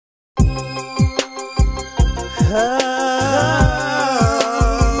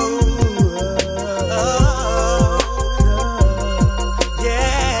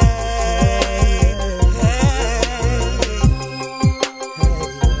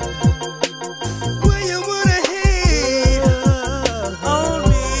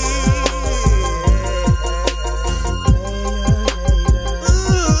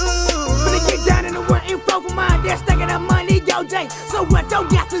So what you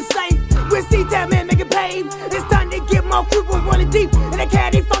got to say? We'll see that man make it pay. It's time to get more creepers rolling deep. And they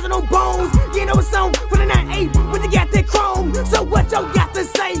carry frozen on bones. You know it's on for the 9-8 when they got that chrome. So what you got to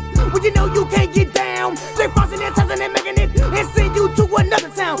say? Well, you know you can't get down. They frozen and tossing and making it and send you to another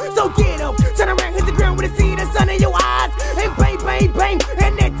town. So get up, turn around, hit the ground with a see the sun in your eyes. And bang, bang, bang.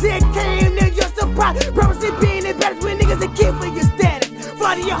 And that dick came to your surprise. Promising being embarrassed with niggas that kill for your status.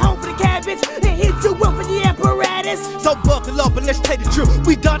 Fly to your home for the cabbage and hit you up for the apparatus. So buckle up and let's take the trip.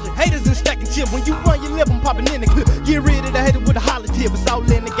 We dodging haters and stacking chip. When you run your lip, I'm popping in the clip. Get rid of the hater with a holler tip. It's all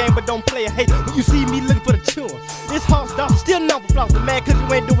in the game, but don't play a hater. When you see me looking for the chore, it's hard stuff. Still never floss. But mad cause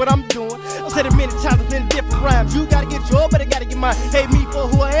you ain't do what I'm doing. I've said it many times in different rhymes. You gotta get yours, but I gotta get mine. Hate me for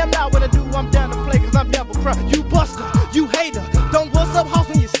who I am, not what I do. I'm down to play cause I'm down for crime. You buster, you hater. Don't bust up house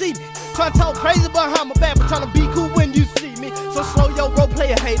when you see me. Tryna talk crazy behind my back, but tryna be cool when you see me. So slow your role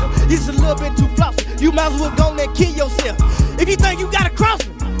play a hater. It's a little bit too flossy. You might as well go and kill yourself if you think you gotta cross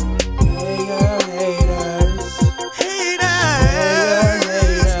me. Haters,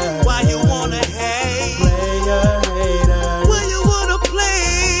 haters, why you wanna hate? Haters, why you wanna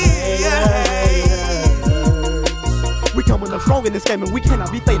play? Haters. We coming up strong in this game and we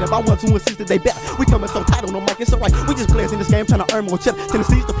cannot be faded. If I want to insist that they bet. We coming so tight on the mic, it's alright. We just players in this game trying to earn more cheddar.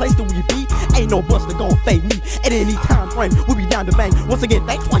 Tennessee's the place that we be. Ain't no buster gon' fade me at any time frame. We'll be down to bang. Once again,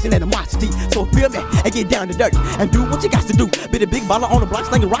 thanks for watching Animosity. So feel me and get down to dirt and do what you got to do. Be the big baller on the block,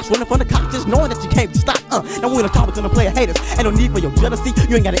 slinging rocks, running from the cops, just knowing that you can't stop. Now we're in a topic on the player haters. Ain't no need for your jealousy.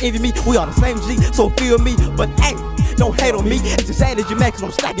 You ain't gotta envy me. We are the same G. So feel me, but hey, don't hate on me. It's just sad as you mad cause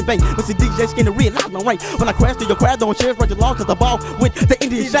I'm stacking bang. But see DJ skin to realize my rank. When I crash through your crowd, don't cheers, right along cause the ball with the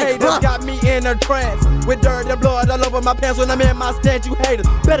Indian shake. Haters got me in a trance with dirt and blood all over my pants. When I'm in my stance, you haters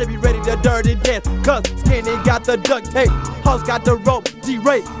better be ready to dirty dance. Cause Skinny got the duct tape, House got the rope,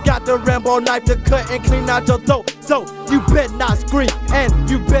 D-Ray got the Rambo knife to cut and clean out your throat. So you better not scream and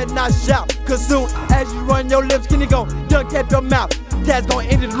you better not shout. Cause soon as you run your lips, Skinny gon' duct tape your mouth. Tazz gon'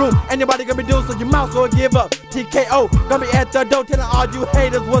 enter the room, ain't nobody gonna be doing so your mouth gon' give up. T.K.O. gonna be at the door telling all you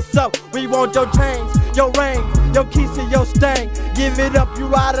haters what's up. We want your chains, your rings, your keys to your stain. Give it up,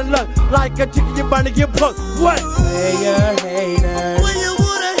 you out of luck. Like a chicken, you bound to get plucked. What? Player haters, why you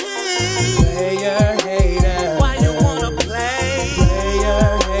wanna hate? Player haters, why you wanna play?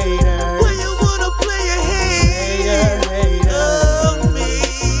 Player haters, why you wanna play a hate? Of me.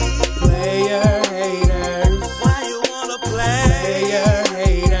 Player haters, why you wanna play? Player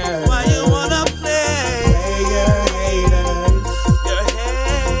haters, why you wanna play? Player haters, your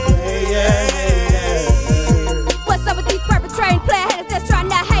haters. What's up with these perpetrating player haters that's trying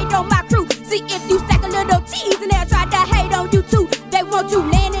to hate on my crew? See if you stack a little cheese and they'll try to hate on you too. They want you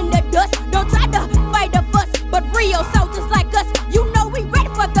laying in the dust. Don't try to fight the bus, but real soldiers like us, you know we ready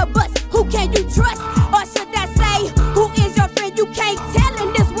for the bus. Who can you trust? Or should I say, who is your friend? You can't tell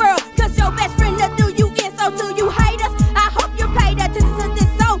in this world, cause your best friend will do you in. So do you hate us? I hope you paid attention to this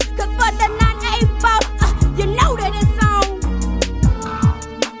song, cause for the 9-8 boss, you know that it's on.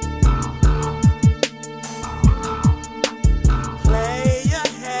 Player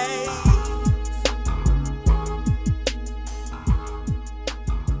hate.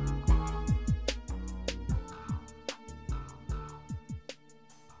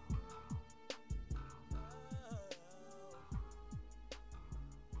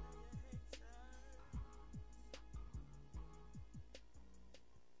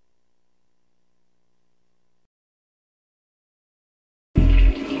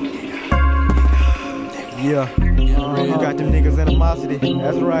 Yeah, you got them niggas animosity.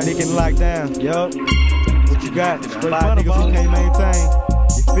 That's right, they can lock down. Yup. What you got? Straight five niggas who can't maintain.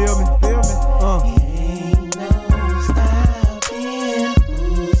 You feel me? Feel me? Ain't no stopping,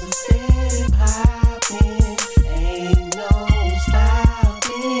 who's steady popping? Ain't no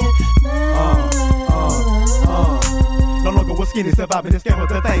stopping, No longer was Skinny surviving this game with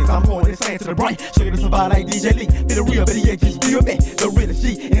the things. I'm pouring insane to the brain. Sugar to survive like DJ Lee. Be the real, but he ain't just feel me. The realest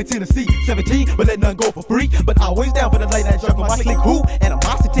G in Tennessee. 17, but let nothing go for free. But always down for the late night jerk on my click. Who?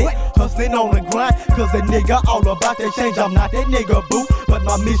 Animosity. Hustling on the grind. Cause that nigga all about that change. I'm not that nigga boo. But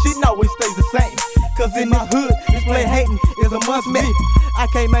my mission always stays the same. Cause in this hood, this play hating is a must make. I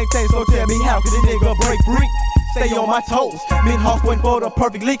can't maintain, so tell me how can a nigga break free? stay on my toes. Mid-hawk went for the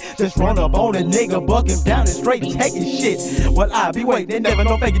perfect leak. Just run up on a nigga, buck him down and straight taking shit. Well, I be waiting, they never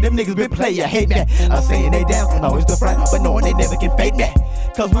know faking. Them niggas been playin', hate that. I'm saying they down, always the front, but knowing they never can fake that.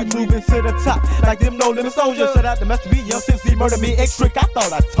 Cause we moving to the top, like them no limit soldiers. Shout out to Master B, young since he murdered me, X-Trick, I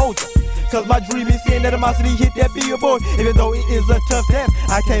thought I told you. Cause my dream is seeing that Animosity hit that billboard. Even though it is a tough task,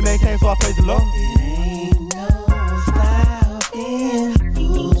 I can't maintain, so I praise the Lord. Ain't no stopping,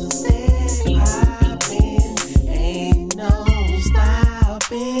 fools steady popping. Ain't no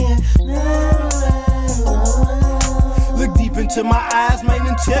stopping, no. Look deep into my eyes, man,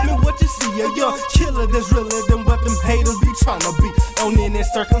 and tell me what you see. A young killer that's realer than what them haters be tryna be. On any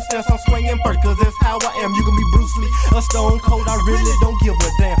circumstance, I'm swinging first, cause that's how I am. You can be Bruce Lee, a stone cold, I really don't give a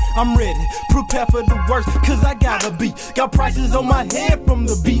damn. I'm ready, prepare for the worst, cause I gotta be. Got prices on my head from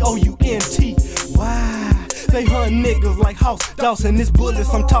the B-O-U-N-T. Why? They hunt niggas like House Dawson. This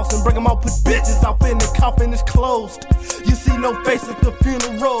bullets I'm tossing, bring them out, put bitches out in the coffin, it's closed. You see no face at the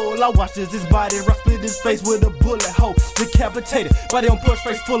funeral. I watch this body rock, split his face with a bullet hole. Decapitated, body on push,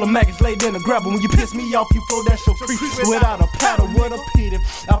 face full of maggots, laid in a grabber. When you piss me off, you flow, that's your free. Without a paddle, what a pity.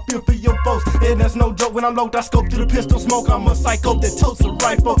 I feel for your folks, and that's no joke. When I'm locked, I scope through the pistol smoke. I'm a psycho that totes a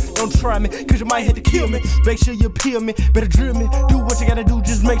rifle. Don't try me, cause you might have to kill me. Make sure you peel me, better drill me. Do what you gotta do,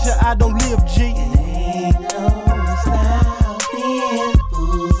 just make sure I don't live, G. Ain't no stopping,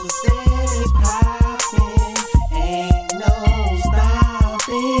 fools are steady popping. Ain't no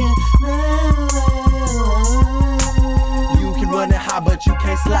stopping, no. You can run it high, but you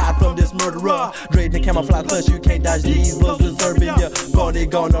can't slide from this murderer. Draped in camouflage, plus you can't dodge these blows deserving ya. Boney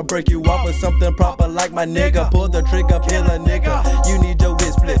gonna break you off with something proper like my nigga. Pull the trigger, kill a nigga. You need your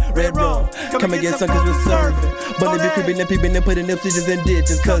whip split, red rum. Come and get some cause we're serving. But they be creeping and peeping and putting them stitches in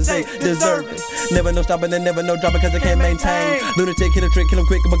ditches cause they deserve it. Never no stopping and never no dropping cause I can't maintain. Lunatic, hit a trick, kill him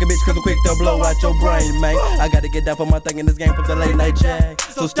quick, book a bitch cause I'm quick to blow out your brain, man. I gotta get down for my thing in this game from the late night jag.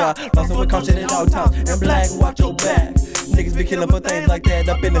 So stop, lost with caution at all times. And black, watch your back. Niggas be killing for things like that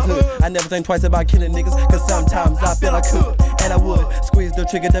up in the hood. I never think twice about killing niggas, cause sometimes I feel I could, and I would. Squeeze the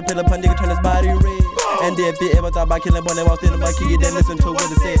trigger, the pill upon nigga, turn his body red. And if you ever thought about killing Boney Boss, then I'm like, you then listen to what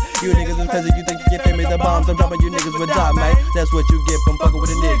it said. You niggas is crazy, you think you can me the bombs. I'm dropping you niggas with die, man. That's what you get from fucking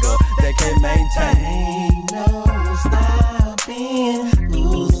with a nigga that can't maintain. Ain't no stopping,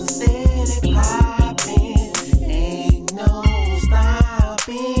 fools are steady popping. Ain't no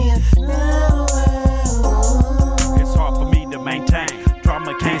stopping, no. It's hard for me to maintain.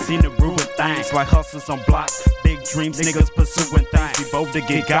 Drama can't seem to ruin things. Like hustlers on blocks, big dreams, niggas pursuing things. We both to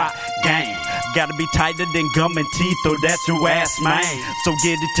get got game. Gotta be tighter than gum and teeth, or that's your ass, man. So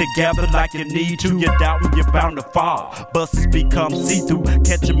get it together like you need to. You doubt when you're bound to fall. Buses become see-through,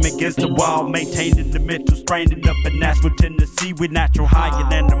 catch them against the wall. Maintaining the mental, straining up a Nashville, Tennessee. With natural high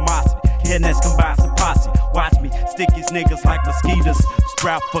and animosity. K.N.S combines the posse. Watch me stick these niggas like mosquitoes.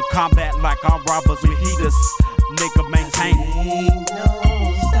 Sprout for combat like armed robbers with heaters. Nigga maintain. Ain't no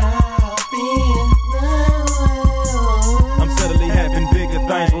stopping, no. I'm suddenly having bigger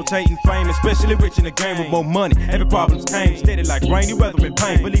things, rotating fame, especially rich in the game with more money. Every problem's tame, steady like rainy weather and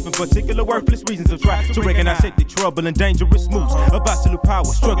pain. Believing particular worthless reasons to try to recognize safety, trouble, and dangerous moves. Of absolute power,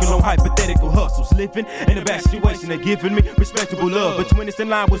 struggling on hypothetical hustles. Living in a bad situation, they're giving me respectable love. Between us in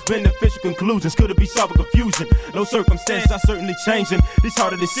line was beneficial conclusions. Could it be solving confusion? No circumstance, I certainly changing these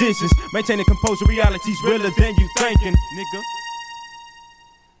harder decisions. Maintaining composure, reality's realer than you thinking, nigga.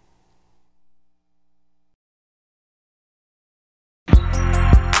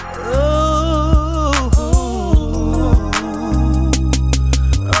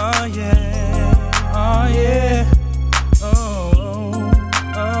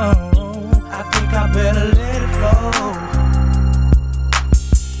 Better let it flow.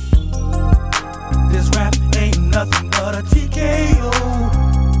 This rap ain't nothing but a T.K.O.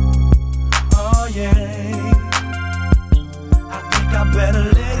 Oh yeah, I think I better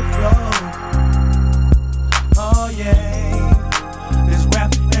let it flow. Oh yeah, this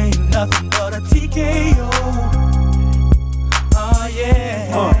rap ain't nothing but a T.K.O. Oh yeah.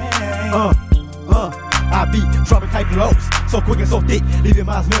 I be dropping tight flows, so quick and so thick, leaving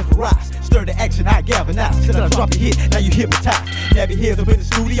minds mesmerized. Stir the action, I galvanize. Since I drop a hit, now you hypnotized. Nappy heads up in the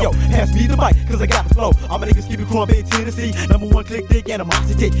studio, pass me the mic, cause I got the flow. All my niggas keep it crumb in Tennessee. #1 click, thick,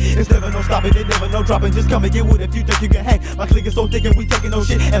 Animosity. It's never no stopping, it never no dropping. Just come and get with it if you think you can hang. My click is so thick and we taking no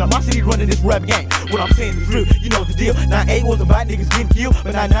shit. Animosity running this rap game. What I'm saying is real, you know the deal. 9-8 wasn't about niggas getting killed,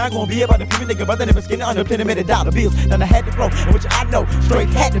 but 9-9 gonna be about the people nigga, but they never skinning under $10 million bills. Now I had to flow, and which I know, straight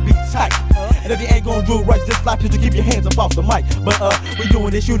had to be tight. And if you ain't gonna do it right, just like to keep your hands up off the mic. But we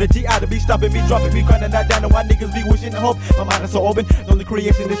doing this unity out to be stopping me, dropping me, grinding that down. And why niggas be wishing and hope. My mind is so open, the only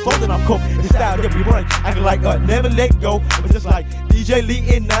creation is flow that I'm coping. This style that we run, acting like never let go. But just like DJ Lee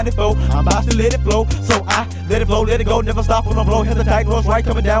in 94, I'm about to let it flow. So I let it flow, let it go, never stop when I'm blow. Hit the tight nose right,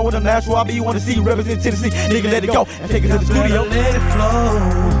 coming down with a natural. I be you wanna see represent Tennessee, nigga let it go and take it to the studio. Let it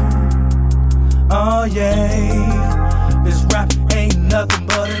flow. Oh yeah, this rap ain't nothing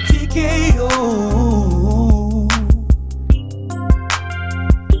but a T.K.O.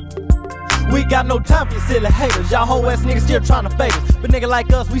 We got no time for you silly haters. Y'all whole ass niggas still trying to fake us. But nigga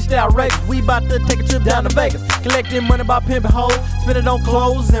like us, we stay outrageous. We bout to take a trip down to Vegas. Collecting money by pimping hoes. Spend it on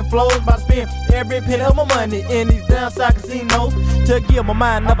clothes and flows. About to spend every penny of my money in these downside casinos. To give my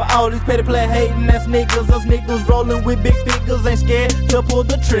mind up for all these petty play hating ass niggas. Us niggas rolling with big figures. Ain't scared to pull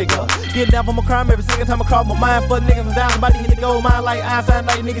the trigger. Get down for my crime every single time I cross my mind. For niggas I'm down, somebody hit the gold mine like Einstein.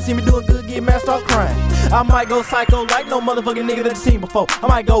 Now you niggas see me doing good, get mad, start crying. I might go psycho like no motherfucking nigga that you seen before. I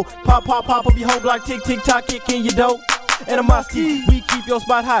might go pop up your whole block, tick tock, kick in your dough. Animosity, we keep your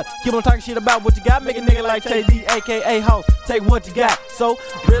spot hot. Keep on talking shit about what you got. Make a nigga like JD, aka House. Take what you got. So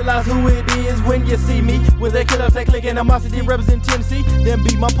realize who it is when you see me. When they kill us, they click Animosity, represent Tennessee. Then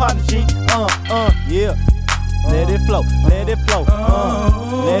be my partner G. Yeah. Let it flow, let it flow.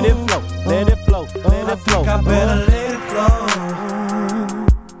 Let it flow, let it flow, let it flow. I better let it flow.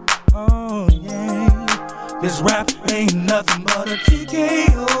 Oh yeah, this rap ain't nothing but a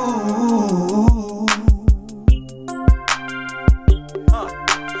T.K.O.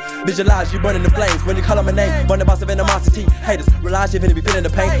 Visualize you burning the flames when you call out my name. Boney Boss of Animosity. Haters, realize you're finna be feeling the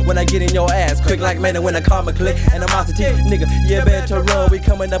pain when I get in your ass. Quick like man, and when I call my click. Animosity, nigga, you better run. We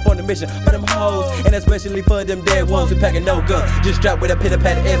coming up on the mission for them hoes, and especially for them dead ones. We packing no gun, just strapped with a pitter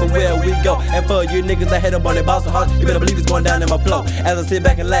patter everywhere we go. And for you niggas that hate up on that Boss of heart, you better believe it's going down in my flow. As I sit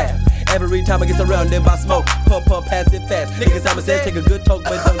back and laugh, every time I get surrounded by smoke. Pump, pass it fast. Niggas, I'ma say, take a good talk,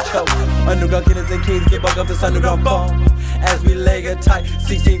 but don't choke. Underground killers and kings, get back up this underground phone. As we lay it tight,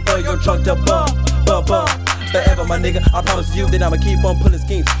 16 for your trunk to bump. Forever, my nigga, I promise you that I'ma keep on pulling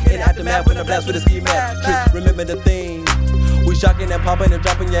schemes. In aftermath, when I blast with a ski mask. Remember the thing. We shocking and popping and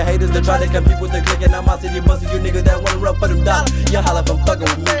dropping your haters to try to compete with the click. And I'm out you busting you niggas that wanna run for them dollars. You holla from fucking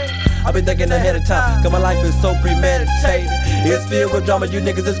with me. I've been thinking ahead of time, cause my life is so premeditated. It's filled with drama, you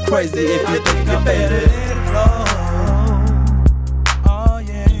niggas is crazy. If you think you're faded, let it flow. Oh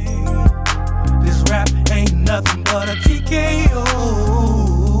yeah, this rap ain't nothing but a T.K.O.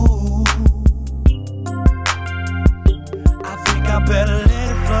 I think I better let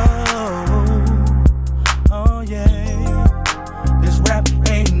it flow. Oh yeah, this rap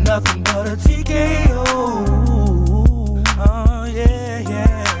ain't nothing but a T.K.O. Oh yeah,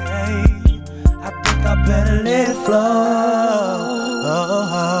 I think I better let it flow.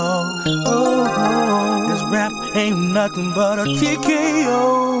 This rap ain't nothing but a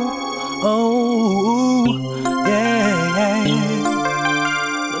T.K.O. Oh, yeah,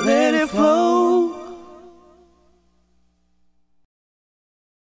 let it flow.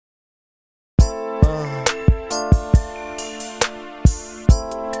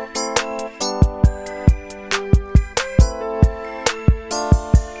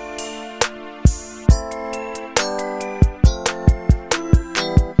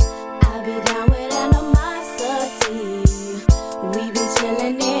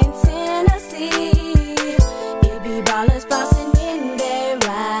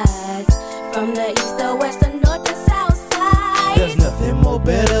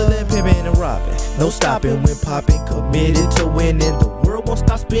 No stopping when popping, committed to winning. The world won't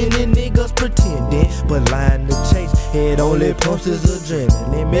stop spinning, niggas pretending, but lying to chase. Head only pumps is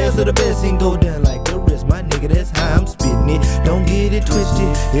adrenaline. Mess of the best and go down like the rest. My nigga, that's how I'm spitting it. Don't get it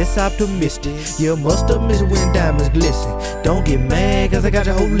twisted, it's optimistic. You must have missed when diamonds glisten. Don't get mad, cause I got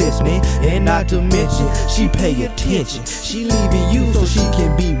your whole listening. And not to mention, she pay attention. She leaving you so she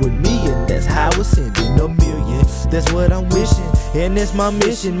can be with me. And that's how it's sending a million. That's what I'm wishing. And it's my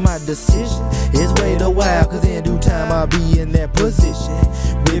mission, my decision. It's wait a while, cause in due time I'll be in that position.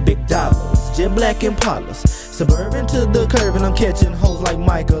 With big dollars, jet black Impalas. Suburban to the curve, and I'm catching hoes like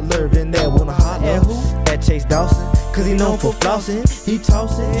Michael Irvin that wanna holler at who? At Chase Dawson, cause he known for flossing. He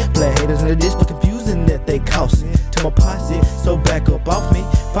tossing, play haters in the dish for confusing that they causing to my posse, so back up off me.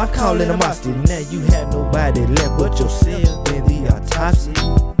 If I call it animosity, now you have nobody left but yourself in the autopsy.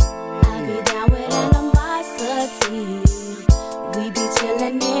 I be down with animosity. We be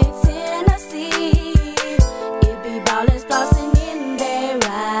chillin' in Tennessee. It be ballers flossing in their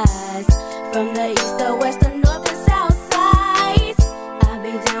eyes. From the east, the west, the north, and south sides. I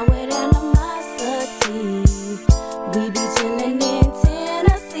be down with animosity. We be chillin' in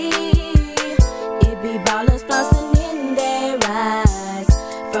Tennessee.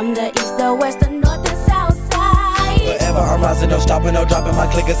 don't stop and no dropping. My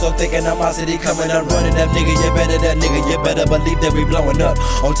click is so thick, animosity coming up, running that nigga. You better believe that we blowing up.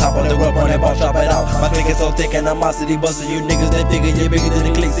 On top of the rub on that ball, drop it out. My click is so thick, animosity busting you niggas that figure you bigger than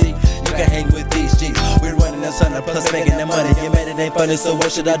the click. See, you can hang with these G's. We're running the sun plus making that money. You made it ain't funny, so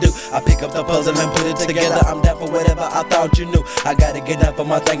what should I do? I pick up the puzzle and put it together. I'm down for whatever I thought you knew. I gotta get down for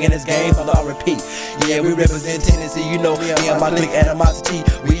my thing in this game. So I'll repeat. Yeah, we represent Tennessee. You know me and my click animosity.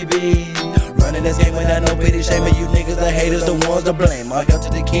 We be running this game without no pity, shaming you niggas, the haters, the ones to blame. I go to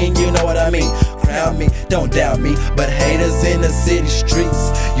the king, you know what I mean. Crown me, don't doubt me, but haters in the city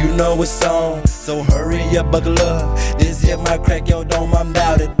streets, you know it's on. So hurry up, buckle up. This here might crack your dome, I'm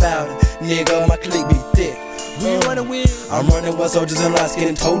bout it. Nigga, my clique be thick. We running with? I'm running with soldiers and light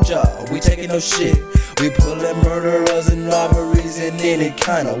skin, told y'all, we taking no shit. We pulling murderers and robberies in any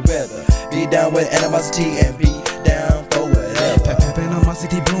kind of weather. Be down with animosity and be down for whatever.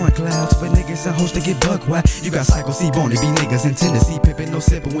 Animosity blowing clouds for niggas and hoes to get buck wild. You got Psycho C, Boney be niggas in Tennessee, pimpin' no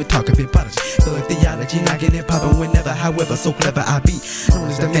sippin' when talking big polish. Thug theology, knocking and poppin' whenever, however, so clever I be. Known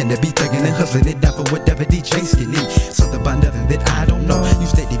as the man that be thuggin' and hustlin' it down for whatever DJs can need. Something about nothing that I don't know. You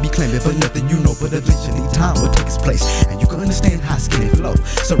steady be claiming for nothing you know, but eventually time will take its place, and you can understand how skinny flow.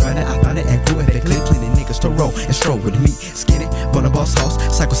 So right now I find it and cool at that clip, plenty niggas to roll and stroll with me. Skinny, Boney Boss, sauce,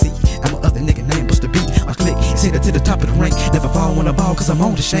 Psycho C, I'm a other nigga name, Busta B. My click, send it to the top of the rank. Never fall on the ball, cause I'm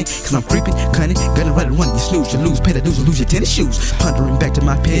on the shank. Cause I'm creeping, cunning, gunning right at one. You snooze, you lose, pay the dues, and lose your tennis shoes. Pondering back to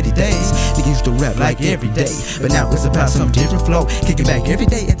my petty days. Niggas used to rap like every day, but now it's about some different flow. Kicking back every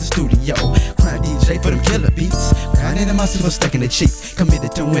day at the studio. Crying DJ for them killer beats. Crying animosity for stacking the cheeks.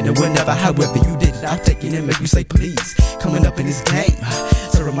 Committed to winning whenever, however you did it. I'll take it and make you say please. Coming up in this game,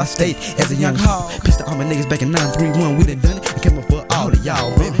 serving my state as a young hog. Pissed all my niggas back in 931. We done done it and came up for all of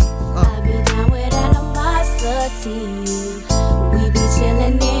y'all, baby. I be down with animosity. We be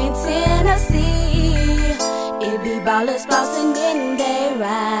chillin' in Tennessee. It be ballers flossing in their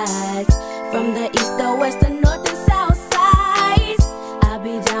rides. From the east, the west, the north, the south sides. I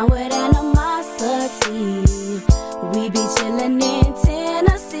be down with animosity. We be chillin' in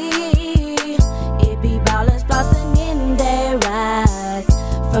Tennessee. It be ballers flossing in their rides.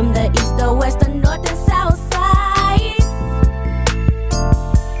 From the east, the west, the north, the south sides.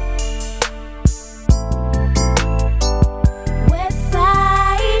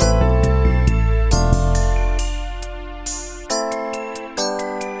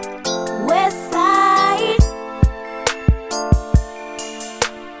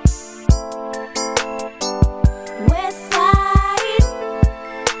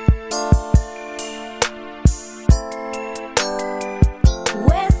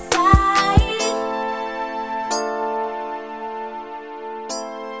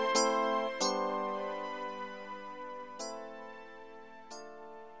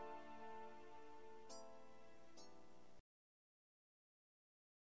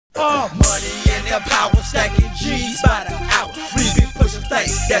 Money and the power, stacking G's by the hour. We be pushing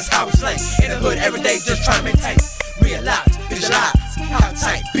things, that's how we slang. In the hood every day, just trying to maintain. Realize, visualize, how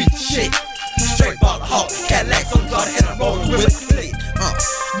tight, beat shit. Straight baller hawk, Cadillacs on the garden, and I'm rolling with a click.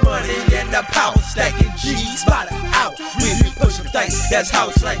 Money and the power, stacking G's by the hour. We be pushing things, that's how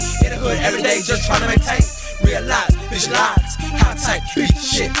we slang. In the hood every day, just trying to maintain. Realize, visualize, how tight, beat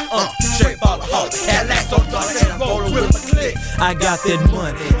shit. Straight baller hawk, Cadillacs on the garden, and I'm rolling with a click. I got that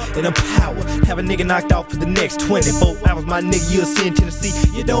money and the power. Have a nigga knocked out for the next 24 hours. My nigga, you'll see in Tennessee.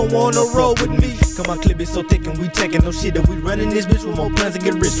 You don't wanna roll with me. Come on, clip it so thick and we taking no shit. That we running this bitch with more plans to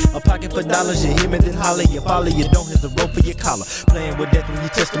get rich. A pocket for dollars, you hear me then holler. You follow, you don't hit the rope for your collar. Playing with death when you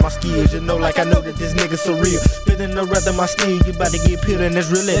testing my skills. You know like I know that this nigga so real. Feeling the wrath of my skin. You about to get peeled and that's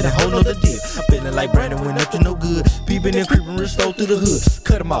real and a whole nother deal. I'm feeling like Brandon went up to no good. Peeping and creeping real slow through the hood.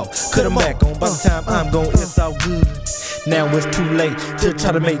 Cut him off, cut him back on. By the time I'm gone, it's all good. Now it's too late to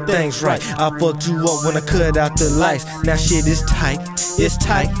try to make things right. I fucked you up when I cut out the lights. Now shit is tight, it's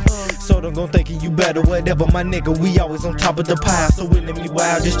tight. So don't go thinking you better, whatever, my nigga. We always on top of the pile. So when me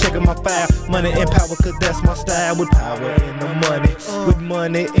wild, just checking my file. Money and power, cause that's my style. With power and the money, with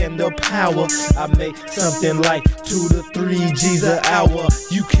money and the power, I make something like 2 to 3 G's an hour.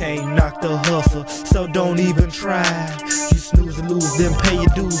 You can't knock the hustle, so don't even try. You snooze and lose, then pay your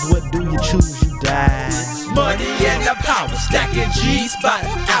dues. What do you choose? You die. Money and the power, stacking G's by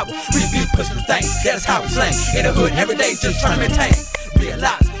the hour. We be pushing things, that's how we slang. In the hood every day, just trying to maintain.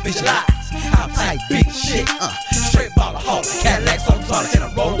 Realize, visualize, how tight, big shit. Straight baller hawk, Cadillacs on the garden, and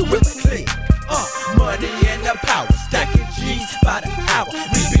I'm rolling with a click. Money and the power, stacking G's by the hour.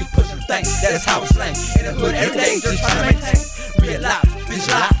 We be pushing things, that's how we slang. In the hood every day, just trying to maintain. Realize,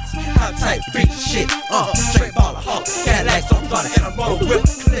 visualize, how tight, big shit. Straight baller hawk, Cadillacs on the garden, and I'm rolling with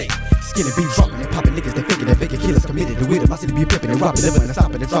a click. Skinny be dropping and popping niggas that figure that bigger killers committed to with them. My city be pippin' and robbin', livin' and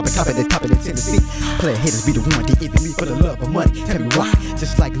stoppin' and droppin', coppin' and toppin' in Tennessee. Player haters be the one that envy me for the love of money. Tell me why?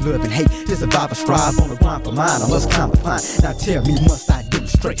 Just like love and hate, to survive and strive on the grind for mine. I must climb the pine. Now tell me, must I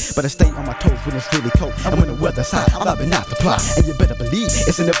demonstrate? But I stay on my toes when it's really cold. And when the weather's hot, I'm mobbing out the plot. And you better believe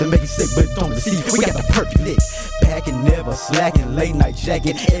it's enough to make you sick, but don't deceive. We got the perfect lick. Packing, never slacking, late night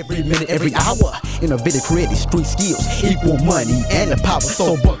jacking, every minute, every hour. Innovative, creative, street skills, equal money and the power.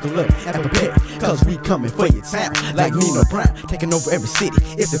 So buckle up and prepare, cause we coming for your town. Like Nino Brown, taking over every city.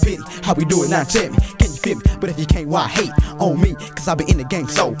 It's a pity how we do it now, tell me. Can you feel me? But if you can't, why hate on me? Cause I been in the game,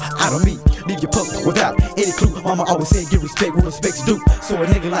 so out of me. Leave your puzzle without any clue. Mama always said give respect where respect's due. So a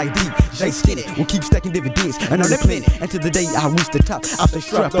nigga like DJ Skinny will keep stacking dividends and earn plenty. Until the day I reach the top, I'll stay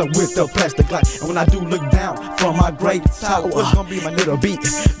strapped up with the plastic light. And when I do look down from my great tower, what's gonna be my little beat?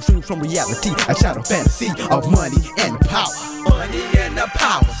 Dream from reality, a shadow fantasy of money and power. Money and the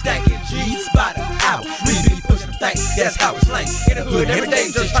power, stacking G's by the hour. We be pushing things, that's how it's like. In the hood every day,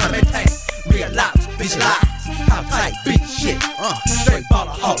 just trying to maintain. Realize, visualize, how tight beat shit. Straight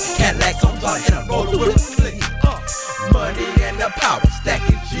baller hawk, Cadillacs on guard, and I roll with a click. Money and the power,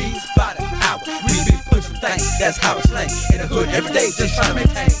 stacking G's by the hour. We be pushing things, that's how it's like. In the hood every day, just trying to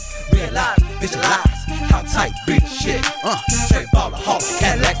maintain. Realize, visualize, how tight beat shit. Straight baller hawk,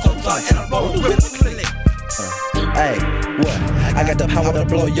 Cadillacs on guard, and I roll with a click. Hey, what? I got the power to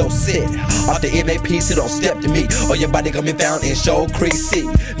blow your set. Off the MAP, so don't step to me, or your body gonna be found in Show Creek City.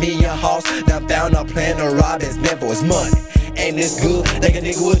 Me and your house, now found our plan to rob his man for his money. Ain't this good? Like a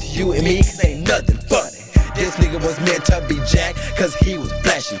nigga with you and me, cause ain't nothing funny. This nigga was meant to be jacked, cause he was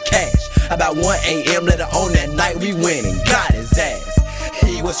flashing cash. About 1 a.m. later on that night, we went and got his ass.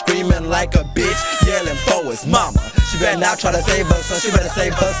 He was screaming like a bitch, yelling for his mama. She better not try to save her, so she better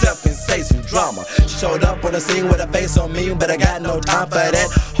save herself and say some drama. She showed up on the scene with a face on me, but I got no time for that.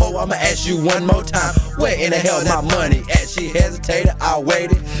 Ho, I'ma ask you one more time, where in the hell my money at? She hesitated, I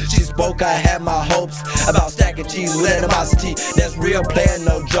waited. She spoke, I had my hopes about stacking cheese with animosity. That's real player,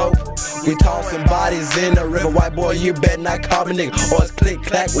 no joke. We tossing bodies in the river, white boy, you better not call me nigga, or it's click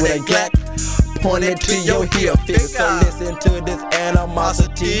clack with a clack. Pointed to your heel figure, so listen to this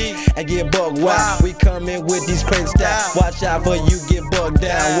animosity and get bugged wild. We coming with these crazy styles. Watch out for you get bugged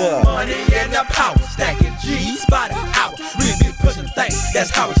down. What? Money and the power, stacking G's by the hour. We be pushing things,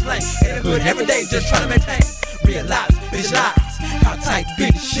 that's how it's like. In the hood every day, just trying to maintain. Realize, visualize, how tight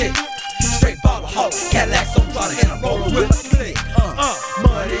beat shit. Straight baller hawk, Cadillacs on guard, and I'm rolling with a click.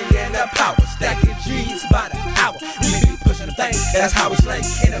 Money and the power, stacking G's by the hour. We be pushing things, that's how it's like.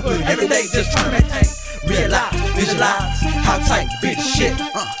 In the hood every day, just trying to maintain. Realize, visualize, how tight beat shit.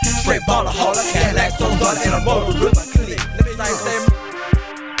 Straight baller hawk, Cadillacs on guard, and I'm rolling with a click. Let me say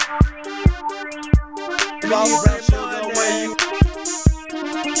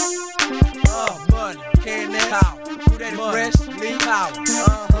money, K.N.S, who that fresh, lean power,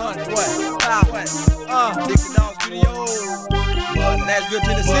 money, what, power, Dixie Dog Studio, money, Nashville,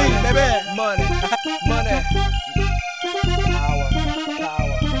 Tennessee, baby, money, money, power, power,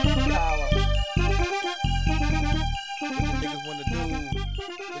 power. What the niggas wanna do?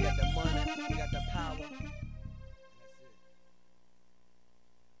 We got the money, we got the power.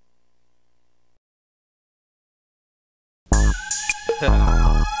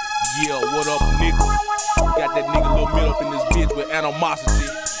 Yeah, what up, nigga? Got that nigga Lil Milt up in this bitch with animosity.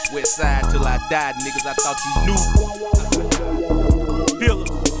 West side till I died, niggas. I thought you knew. Feel it.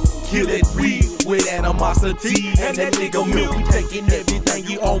 Kill that weed with animosity. And that nigga Milt, we taking everything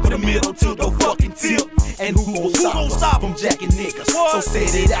you own from the middle to the fucking tip. And who gon' stop them jacking niggas? So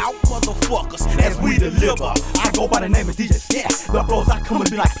set it out, motherfuckers, as we deliver. I go by the name of DJ Snap. The flows I come and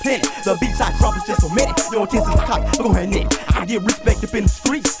be like plenty. The beats I drop is just a minute. Your intentions are cocky, go ahead and hit it. I get respect up in the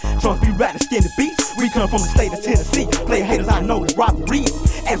streets. Trunks be riding skinny beats. We come from the state of Tennessee. Player haters, I know the robberies.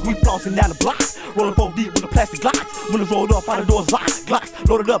 As we flossing down the block, rolling 4 deep with the plastic glocks. When it's rolled up, all the doors locked. Glocks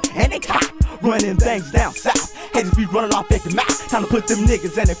loaded up and they cock. Running things down south. Haters be running off at the mouth. Time to put them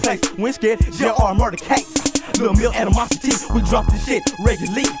niggas in their place. When scared, JR murder case. Lil Milt animosity, we drop this shit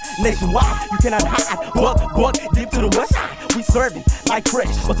regularly. Nationwide, you cannot hide. Buck, deep to the west side. We serving like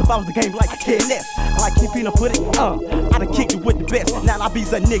fresh. What's about the game like K.N.S? I like keeping up with it. I done kicked it with the best. Now I be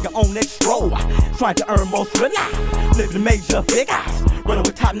a nigga on that stroll. Trying to earn most of the night. Living major figures. Running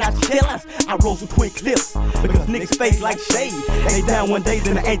with top-notch killers. I roll with twin clips. Because niggas fade like shade. They down one day,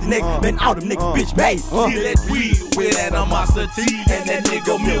 then they ain't the next. Then all them niggas bitch made. Kill that weed with animosity. And that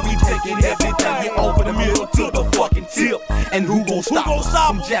nigga Milt, we taking everything you over the middle to the fucking tip. And who gon' stop us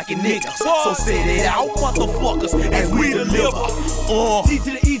from jacking niggas? So set it out, motherfuckers, as we deliver. T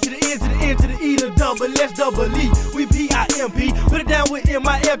to the E to the N to the N to the E to the double S double E. We P-I-M-P. Put it down with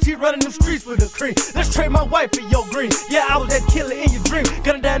M-I-L-T. Running them streets for the cream. Let's trade my wife for your green. Yeah, I was that killer in your dream.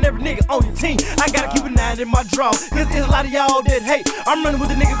 Gunning down every nigga on your team. I gotta keep a 9 in my draw. Cause there's a lot of y'all that hate. I'm running with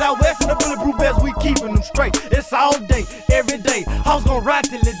the niggas out west. And the bulletproof vest, we keeping them straight. It's all day, every day. House gon' ride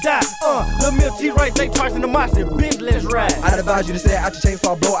till it die. Lil Milt T-Right, they twice in the mosh. Bitch, let's ride. I'd advise you to stay out your chains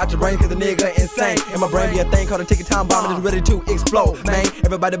before I blow out your brain. Cause the nigga insane. In my brain be a thing called a ticking time bomb. And it's ready to explode, man.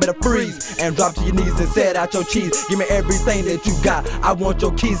 Everybody better freeze and drop to your knees and set out your cheese. Give me everything that you got. I want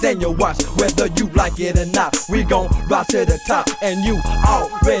your keys and your watch. Whether you like it or not, we gon' rise to the top. And you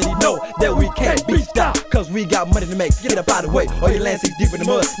already know that we can't be stopped. Cause we got money to make. Get up out of the way, or your land 6 deep in the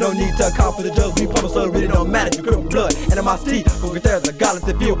mud. No need to call for the judge. We promise so it really don't matter. You cripple blood. Animosity, go get there's a godless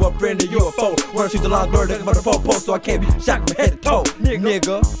if you're a friend or you're a foe. Wanna shoot the long bird looking for the 4 post, so I can't be shot from head to toe.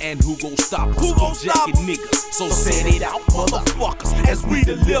 Nigga. And who gon' stop us? Who gon' stop niggas? So set it out, motherfuckers, as we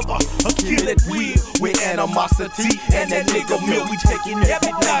deliver a kill at will with animosity. And that nigga Milt, we taking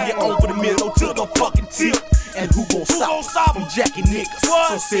everything over the middle to the fucking tip. And who gon' stop from jacking niggas?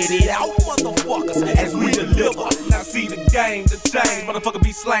 So set it out, motherfuckers, as we deliver. Now see the game, the change. Motherfucker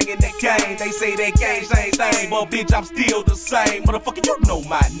be slanging that cane. They say that game, same thing, but bitch, I'm still the same. Motherfucker, you know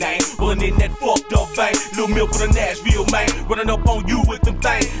my name. Rolling in that fucked up vein. Lil Milt for the Nashville, man. Running up on you with them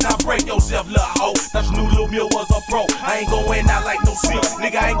things. Now break yourself, little hoe. Thought you knew Lil Milt was a pro. I ain't going out like no simp.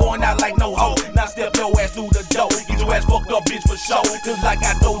 Nigga, I ain't going out like no hoe. Now step your ass through the door. Get your ass fucked up, bitch, for sure. Cause like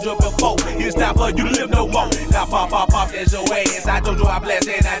I told you before, it's time for you to live no more. Now pop, that's your ass. I told you I blast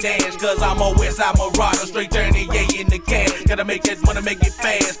and I dance. Cause I'm a west, I'm a rider. Straight turning, yeah, in the cash. Gotta make that money, make it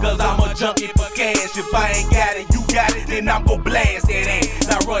fast. Cause I'm a junkie for cash. If I ain't got it, you got it, then I'm gon' blast that ass.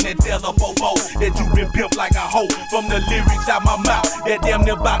 Now run and tell the fofo that you been pimped like a hoe. From the lyrics out my mouth, that damn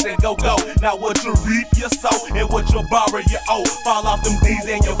near about to go. Now what you reap, you sow. And what you borrow, you owe. Fall off them D's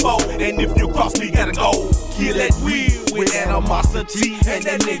and your foe. And if you cross me, gotta go. Kill that wheel with animosity. And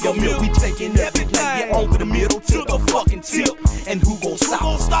that nigga Milt, we taking everything. Get over the middle to the fucking tip. And who gon'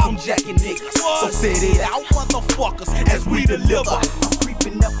 stop from jacking niggas? So set it out, motherfuckers, as we deliver. I'm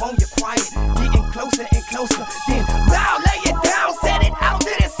creeping up on you quiet, getting closer and closer. Then bow, lay it down, set it out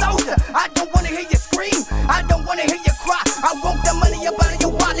to this soldier. I don't wanna hear you scream, I don't wanna hear you cry. I want the money up out of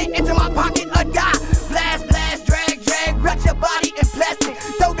your wallet, into my pocket or die. Blast, blast, drag, drag, wrap your body in plastic.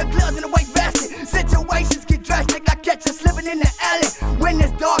 Throw the gloves in the waste basket. Situations get drastic, I catch you slipping in the alley. When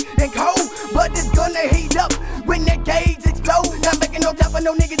it's dark and cold, but it's gonna heat up when that gauge explode. Not making no time for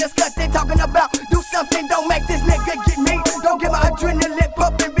no nigga that's cut. They talking about do something, don't make this nigga get me. Don't get my adrenaline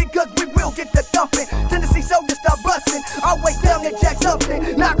pumping because we will get the thumping. Tennessee soldiers start busting, always down to jack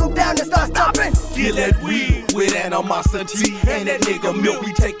something. Knock them down and start stopping. Kill that weed with animosity. And that nigga Milt,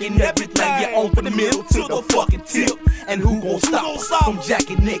 we taking everything. Get on from the middle to the fucking tip. And who gon' stop us from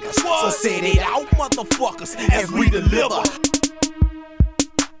jacking niggas? So set it out, motherfuckers, as we deliver.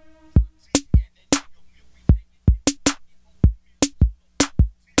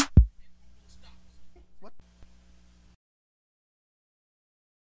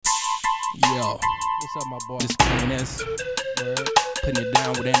 Yo, what's up, my boy? This K.N.S. Putting it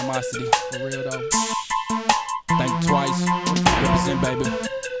down with animosity. For real, though. Think twice. Represent, baby.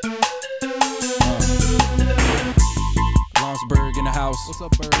 Lawrenceburg in the house. What's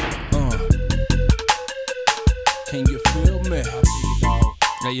up, Bird? Can you feel me?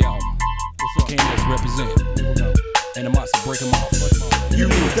 Hey, yo. What's up? K.N.S. represent. Here we go. Animosity, break them off. You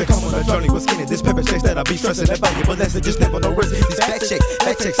need to come on a journey with skinny. This pepper checks that I be stressing that value, but lesson just never no risk. These fact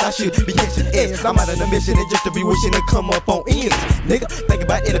checks, I should be catching ends. I'm out on a mission and just to be wishing to come up on ends. Nigga, think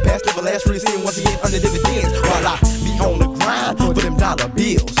about in the past, never last receive once again under dividends. While I be on the grind for them dollar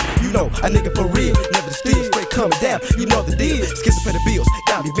bills. You know, a nigga for real, never steal, straight coming down. You know the deal, skip to pay the bills.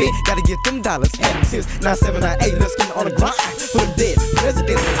 Gotta be big, gotta get them dollars. And since 9798, let's get on the grind. For them dead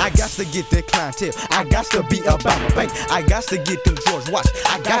presidents, I got to get that clientele. I got to be about my bank. I got to get them George Watch.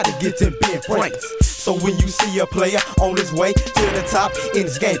 I gotta get them Ben Franks. So when you see a player on his way to the top in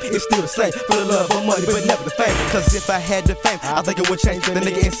this game, it's still the same. For the love of money, but never the fame. Cause if I had the fame, I think it would change the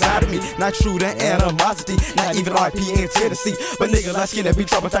nigga inside of me. Not true to animosity, not even RP in Tennessee. But nigga like skin that be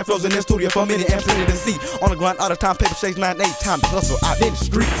dropping tight flows in the studio for a minute and plenty to see. On the grind all the time, paper shakes 9-8 time to hustle out in the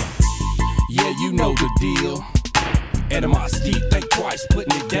streets. Yeah, you know the deal. Animosity, think twice,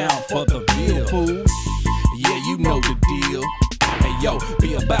 putting it down for the bill, fool. Yeah, you know the deal. Hey yo,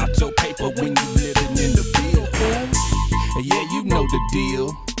 be about your paper when you living in the bill, fool. Yeah, you know the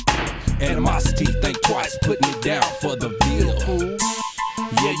deal. Animosity, think twice, putting it down for the bill, fool.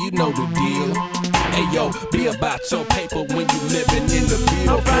 Yeah, you know the deal. Hey yo, be about your paper when you living in the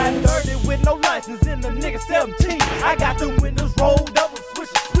bill. I'm riding dirty with no license in the nigga 17. I got the windows rolled up with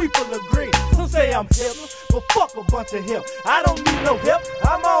switches sweep full of green. Some say I'm I'm Hitler, but fuck a bunch of him. I don't need no help,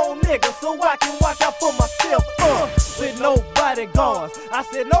 I'm my own nigga, so I can watch out for myself. With no bodyguards, I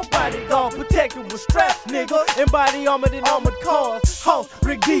said no bodyguard, protected with straps, nigga, and body armored in armored cars. House,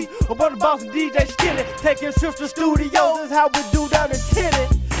 Rick D, a bunch of boss and DJ Skinny, taking trips to studios, is how we do down in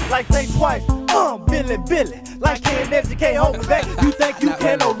Tennessee. Like think twice, Billy, like K.N.S, you can't hold me back. You think you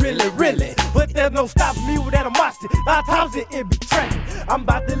can, oh really, but there's no stopping me with animosity. A lot of times it be tracking. I'm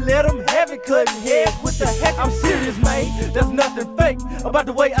about to let them have it, cutting heads with the heck. I'm serious, man, there's nothing fake about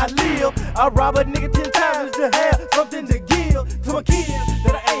the way I live. I rob a nigga 10 times to have something to give to my kids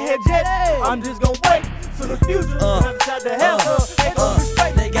that I ain't had yet. I'm just gonna wait for the future, I decide to have some. Ain't no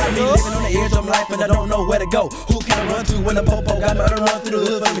respect. They got me living on the edge of life and I don't know where to go. Who can I run to when the popo got me to run through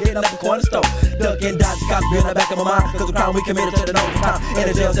the hood from hitting up the corner store? Duck and dodge, cops be in the back of my mind, cause the crime we committed to the no time. In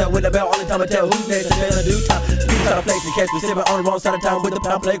a jail cell with a bell, only time I tell who's next to fail in due time. Speed out of place and catch me sipping on the wrong side of town with the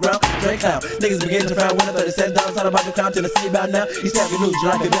pound playground. Straight clown, niggas begin to frown when the 30 cents down about the crown to the city about now. You stab your news, you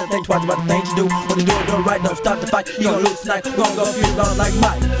like it, better think twice about the things you do. When you do it right, don't stop the fight. You gon' lose tonight, we gon' go fuse on like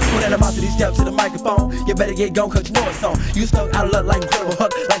Mike. When animosity steps to the microphone, you better get gone cause you know it's on. You stuck out of luck like incredible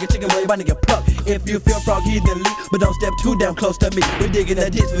hook, like a chicken where you about to get plucked. If you feel froggy, then leave, but don't step too damn close to me. We're digging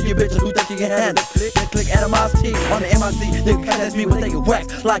that ditch for you bitches who think you can handle. Click animosity on the MIC, nigga K.N.S me when they get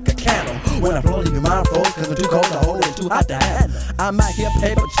waxed like a candle. When I flow, leave your mind froze, cause I'm too cold to hold and too hot to handle. I'm out here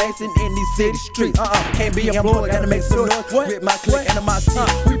paper chasing in these city streets. Can't be employed, gotta make some noise with my click animosity.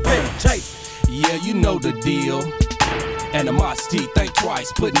 We pay chase. Yeah, you know the deal. Animosity, think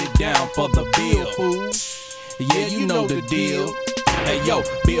twice, putting it down for the bill, fool. Yeah, you know the deal. Hey yo,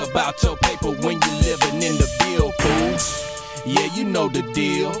 be about your paper when you living in the bill, fool. Yeah, you know the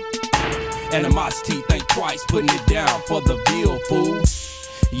deal. Animosity, think twice, putting it down for the bill, fool.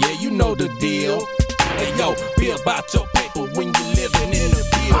 Yeah, you know the deal. Hey yo, be about your paper when you living in the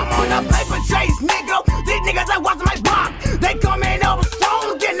bill. I'm on a paper chase, nigga. These niggas that watch my block, they coming over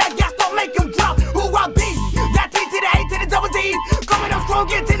strong, getting that gas don't make them drop. Who I be? That T to the A to the double D, coming up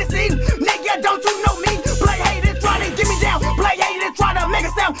strong in Tennessee. Nigga, don't you know me? Play hater, try to get me down. Play hater, try to make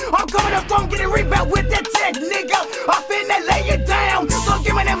a sound. I'm coming up strong, getting rebound with that tech, nigga. I finna lay it down, so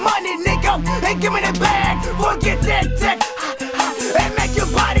give me that money, nigga, and give me that bag. Forget that tech, and make your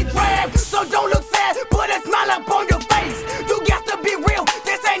body drag. So don't look sad, put a smile up on your face. You got to be real,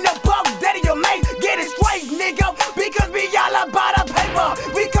 this ain't no bug, daddy your mate. Get it straight, nigga, because we all about the paper.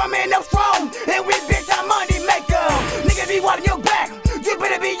 We coming up strong, and we bitch our money maker. Nigga be watching your back, you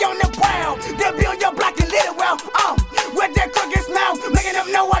better be on the prowl. They'll be on your block a little well, with that crooked smile, making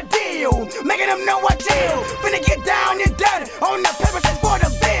them know what deal, making them know what deal. Finna get down and dirty, on the paper just for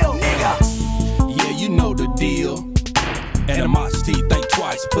the bill, nigga. Yeah, you know the deal. Animosity, think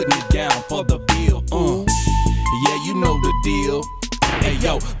twice, putting it down for the bill. Yeah, you know the deal. Hey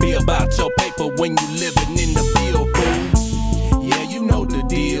yo, be about your paper when you living in the bill, fool. Yeah, you know the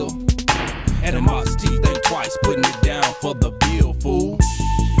deal. Animosity, think twice, putting it down for the bill, fool.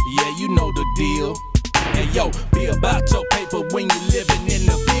 Yeah, you know the deal. Hey yo, be about your paper when you living in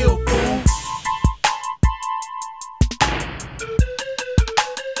the bill, fool.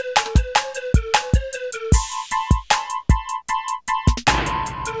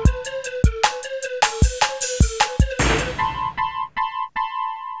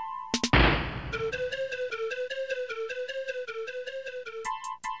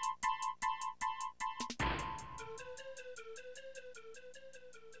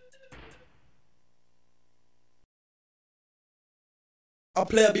 A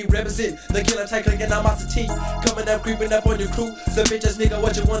player be represent, the killer take like animosity. Coming up, creeping up on your crew. So bitch ass nigga,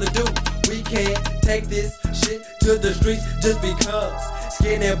 what you wanna do? We can't take this shit to the streets just because.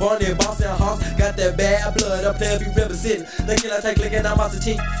 Skinny, Boney Boss and Hoss got that bad blood. A player be represent, the killer take like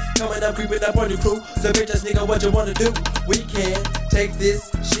animosity. Coming up, creeping up on your crew. So bitch ass nigga, what you wanna do? We can't take this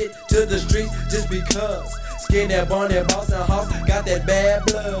shit to the streets just because. Skinny, Boney Boss and Hoss got that bad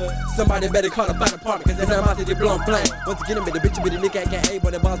blood. Somebody better call a fire department, cause that's animosity blown flame. Once again, I'm in the bitch, be the nigga aka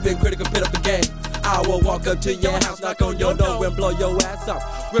Boney Boss, been critical, pit up the game. I will walk up to your house, knock on your door, and blow your ass up.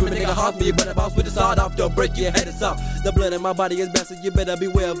 Rippin' nigga Hoss me, but the boss with the sawed off, don't break your head, it's up. The blood in my body is bad, so you better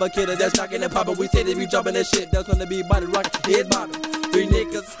beware of a killer that's knocking and poppin'. We say they be dropping that shit, that's gonna be body rockin', head bobbin'. 3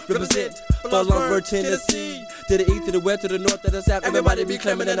 niggas represent for Lawrenceburg, Tennessee. To the east, to the west, to the north, to the south, everybody be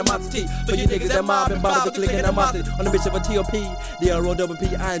claiming animosity. For you niggas that mob and bother to click animosity. On the bitch of a T.O.P.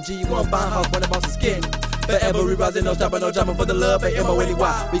 D-R-O-P-P-I-N-G, one bond house, one boss is skin. Forever we rising, no stopping, no jumping for the love,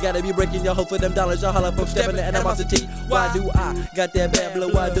 A-M-O-N-E-Y. We gotta be breaking your hope for them dollars, y'all holler from stepping to animosity. Why do I got that bad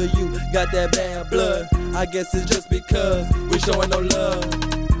blood? Why do you got that bad blood? I guess it's just because we showing no love.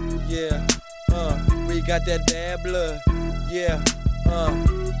 Yeah, we got that bad blood. Yeah,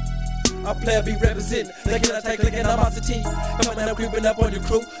 My player be representing, the killer take clicking animosity. Coming up, creeping up on your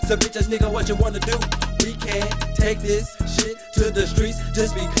crew. So bitch ass nigga, what you wanna do? We can't take this shit to the streets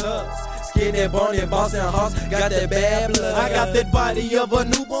just because. Skinny, Boney Boss and Hoss got that bad blood. I got that body of a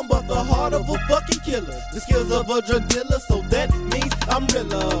newborn, but the heart of a fucking killer. The skills of a drug dealer, so that means I'm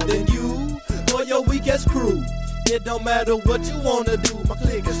realer than you or your weak ass crew. It don't matter what you wanna do, my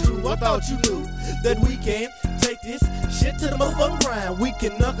clique is true. I thought you knew that we can take this shit to the motherfucking grind. We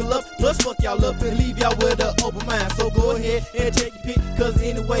can knuckle up, plus fuck y'all up and leave y'all with an open mind. So go ahead and take your pick, cause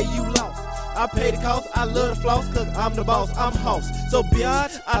anyway you lost. I pay the cost, I love the floss, cause I'm the boss, I'm host. So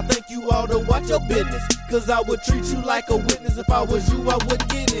bitch, I think you ought to watch your business, cause I would treat you like a witness. If I was you, I wouldn't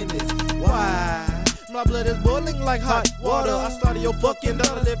get in this. Why? My blood is boiling like hot water. I started your fucking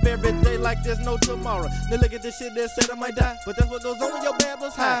daughter, live every day like there's no tomorrow. Now look at this shit that said I might die, but that's what goes on when your bad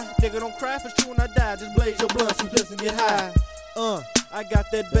blood's high. Nigga, don't cry if it's true when I die, just blaze your blunt, some piss and get high. I got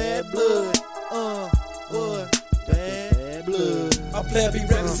that bad blood, bad blood. My player be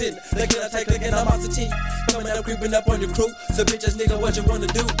representing, the killer take clicking animosity. Coming up, creeping up on your crew. So bitch ass nigga, what you wanna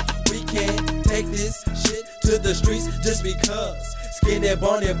do? We can't take this shit to the streets just because. Skinny,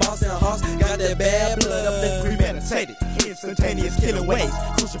 Boney Boss and Hoss got that bad blood. Up and premeditated, instantaneous killing ways.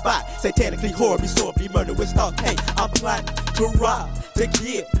 Crucified, satanically, horribly, sorely murdered with stalk pain. I'm plotting to rob, to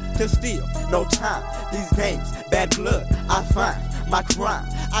kill, to steal. No time, these games, bad blood, I find my crime.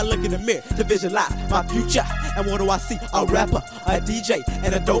 I look in the mirror to visualize my future. And what do I see? A rapper, a DJ,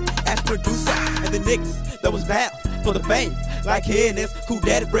 and a dope ass producer. And the niggas that was down for the fame, like K.N.S, Cool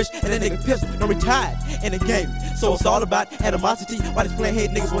Daddy Fresh, and that nigga Pistol, no retired in the game. So it's all about animosity. Why these plain head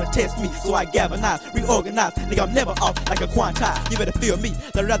niggas wanna test me? So I galvanize, reorganize. Nigga, I'm never off like a quantile. You better feel me.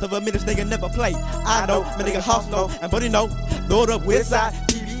 The wrath of a menace nigga never play. I know, my nigga Hoss know, and Boney know. Throw it up Westside,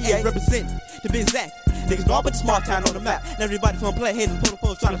 PBA representing. To be exact, niggas know I put the small town on the map. And everybody from play haters,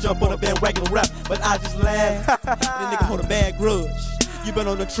 photos trying to jump on a bandwagon rap. But I just laugh. The nigga hold a bad grudge. You been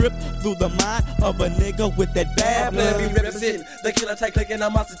on a trip through the mind of a nigga with that bad blood. Be representing, the killer take clicking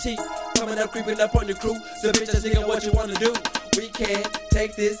animosity. Coming up, creeping up on your crew. So bitch ass nigga, what you wanna do? We can't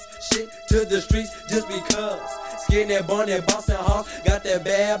take this shit to the streets just because. Skinny, Boney Boss and Hoss got that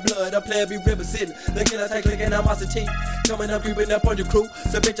bad blood. A player be representing, the killer take clicking animosity. Coming up, creeping up on your crew.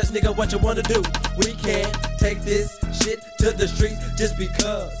 So bitch ass nigga, what you wanna do? We can't take this shit to the streets just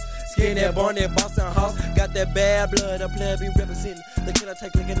because. Skinny, Boney Boss and Hoss got that bad blood. A player be representing, the killer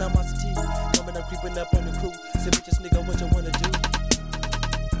take clicking animosity. Coming up, creeping up on the crew. So bitch ass nigga, what you wanna do?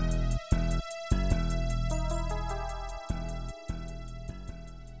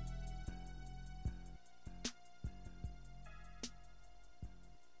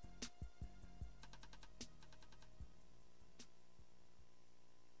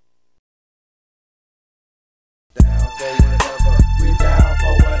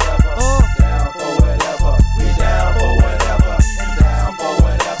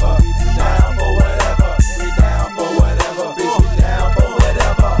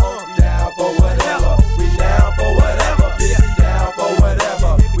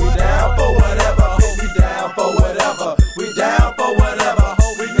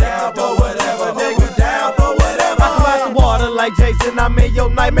 Like Jason, I'm in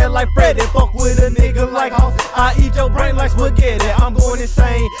your nightmare like Freddy. Fuck with a nigga like Hoss, I eat your brain like spaghetti. I'm going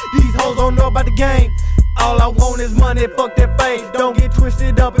insane, these hoes don't know about the game. All I want is money, fuck that fame. Don't get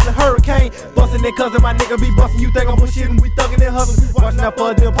twisted up in the hurricane. Bustin' it cousin, my nigga be bustin'. You think I'm bullshitting, we thuggin' and hustlin'. Watchin' out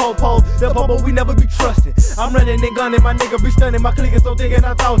for them po-pos, the popo we never be trusted. I'm running and gunning, my nigga be stunning. My clique is so thick and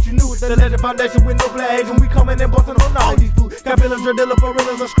I thought you knew it. The Legend Foundation with no play agent, we comin' and bustin' on all these fools. Got villains, drill dealer, for real,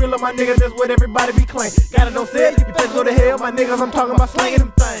 a skrilla, my nigga, that's what everybody be claim. Got it on set, you better go to hell, my niggas, I'm talking about slanging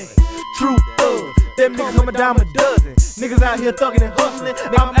them things. True thugs, them niggas come a dime a dozen. Niggas out here thuggin' and hustlin',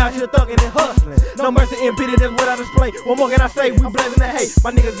 I'm out here thuggin' and hustlin'. No mercy in pity, that's what I display. What more can I say? We blazing the hate.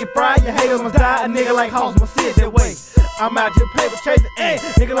 My niggas get fried, your haters must die. A nigga like Hoss must sit that way. I'm out here paper chasing,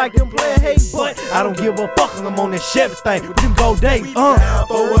 nigga like them playin' hating, but I don't give a fuck, I'm on that Chevy thing with them gold days. We down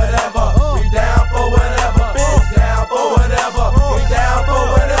for whatever, we down for whatever, bitch, down for whatever, we down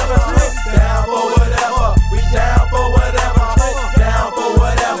for whatever, down for whatever, we down for whatever, down for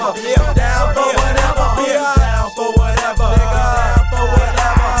whatever, down for whatever, down for whatever, down for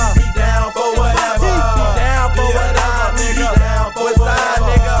whatever, we down for whatever, down for whatever, nigga, down for side,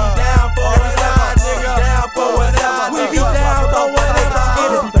 nigga, down for side, nigga, down for whatever, we be down for whatever.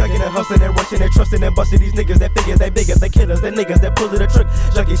 Thuggin' and hustlin' and rushin' and trustin' and bustin' these niggas that figure they bigger, they killers, they niggas that pullin' the trick.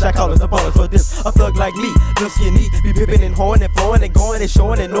 Junkie shot callers, the ballers for this. A thug like me, little skinny, be pippin' and hoeing and flowing and going and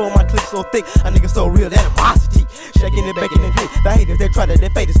showing and knowing my clique so thick. A nigga so real, that animosity. shaking and baking and hate. The haters they try to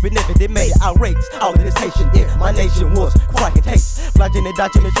defeat us, but never they made it outrageous. All of this Haitian in my nation was quite contagious. Flying and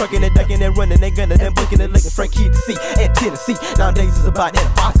dodging and trucking and ducking and running and gunning and booking and looking straight key to see and Tennessee. Nowadays it's about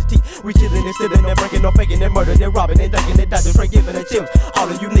animosity. We chilling and sitting and breaking and faking and murdering and robbing and ducking and dodging, straight giving and chills. All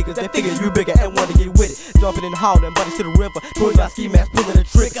of you niggas that figure you bigger and wanna get with it, jumping and howling, buddies to the river, pulling out ski masks, pulling the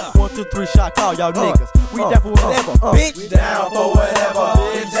trigger. 1, 2, 3 shot call y'all niggas. We down for whatever, bitch. We down for whatever,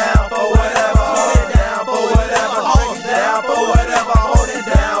 bitch. Down for whatever. Get it down for whatever. Break it down for whatever. Hold it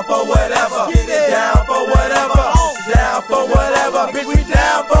down for whatever. Get it down for whatever. Down for whatever, bitch. We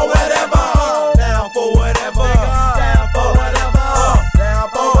down for whatever. Down for whatever. Down for whatever. Down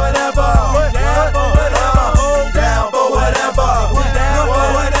for whatever. Down for whatever. Down for whatever. Down for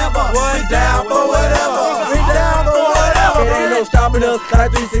whatever. We down for whatever. We down for whatever. It ain't no stopping us,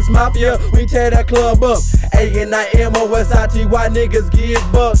 like 3-6 Mafia, we tear that club up. A&I-M on Westside TY, niggas get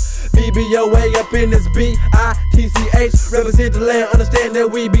bucks. BBOA up in this B-I-T-C-H, represent the land, understand that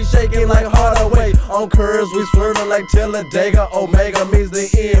we be shaking like Hardaway. On curves, we swerving like Talladega. Omega means the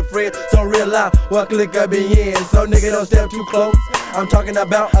end, friend, so real life, what click I be in. So nigga, don't step too close. I'm talking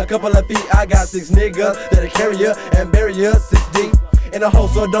about a couple of feet. I got 6 niggas that'll carry ya and bury ya 6 deep in the hole,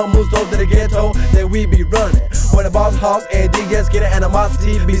 so don't move so to the ghetto that we be running. When the boss house and DJs get an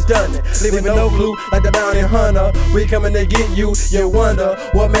animosity to be stunning, leaving no clue like the bounty hunter. We coming to get you, you wonder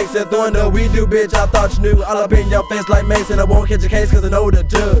what makes it thunder. We do, bitch, I thought you knew. All up in your face like Mason. I won't catch a case cause I know the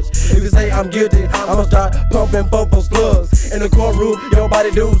judge. If you say I'm guilty, I'ma start pumping fofo slugs in the courtroom. Your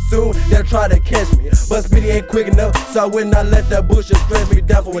body do soon, they'll try to catch me, but speedy ain't quick enough, so I will not let the bushes stress me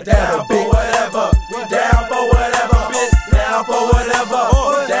down for whatever, bitch. Whatever, we down for whatever, bitch. Down for whatever,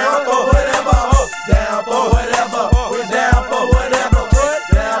 down for whatever, down for whatever, we down for whatever,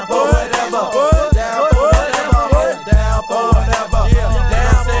 down for whatever, down for whatever, down for whatever,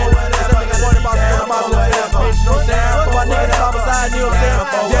 down for whatever, Boney Boss, Animosity, bitch, you know what I'm saying? For my niggas top beside, you know what I'm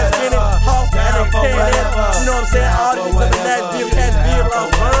saying? Just get it, Hawk, and they K.N.S, you know what I'm saying? All the niggas up in that view, catch beer,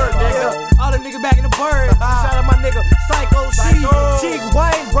 Lawrenceburg, nigga. All the niggas back in the bird. Shout out my nigga Psycho C, Chick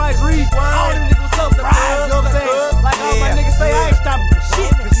Wayne, Bryce Reed. All them niggas what's up, you know what I'm saying? Like all my niggas say, I ain't stopping for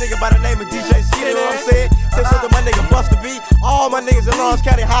shit. This nigga by the name of DJ C, you know what I'm saying? Say something to my nigga Buster B. All my niggas in Lawrence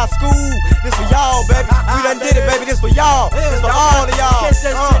County High School. This for y'all, baby. We done did it, baby. This for y'all. This for all of y'all. Catch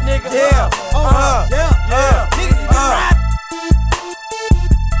that shit, nigga. Yeah. Niggas yeah.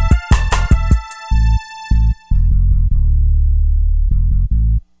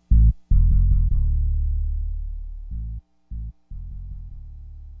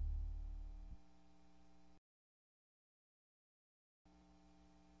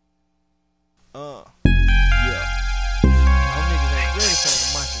 Y'all niggas ain't ready for the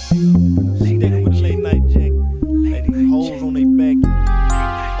monster, nigga. Sticking with the late night jack. Had these holes on their back.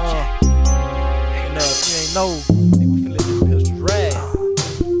 And if you ain't know, nigga, we finna let this pistol drag.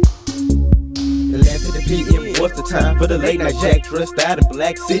 11 p.m. What's the time for the late night jack? Dressed out in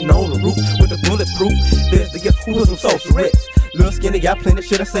black, sitting on the roof with the bulletproof. There's the guess who was some social reps. Little skinny got plenty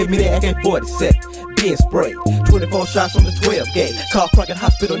shit. I say me the AK-47. Being sprayed, 24 shots on the 12 gauge. Call Crockett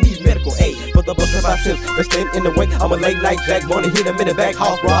Hospital, needs medical aid. But the bus have ourselves, they're staying in the way. I'm a late night jack, money hit him in the back.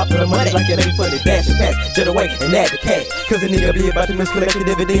 House rob for the money like it ain't funny. Dash and pass, jet away and add the cash. Cause the nigga be about to miscollect the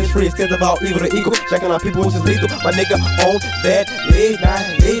dividends free instead of all evil to equal. Jacking on people which is legal. My nigga on that late night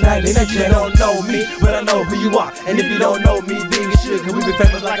jack. You don't know me, but I know who you are. And if you don't know me, then you should. Cause we been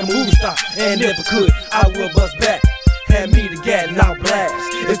famous like a movie star. And if I could, I will bust back. Hand me the gat and I'll blast.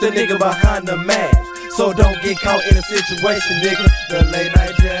 It's the nigga behind the mask. So don't get caught in a situation, nigga. The late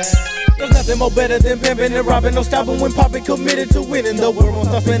night jack. There's nothing more better than pimping and robbing. No stopping when popping, committed to winning. The world won't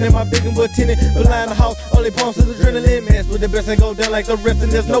stop spending my big and but tenant. Behind the house, only pumps is adrenaline. Mess with the best and go down like the rest. And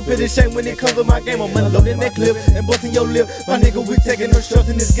there's no pity shame when it comes to my game. I'm unloading that clip and busting your lip. My nigga, we taking no shots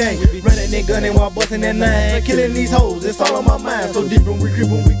in this game. Running and gunning while busting that nine. Killing these hoes, it's all on my mind. So deep when we creep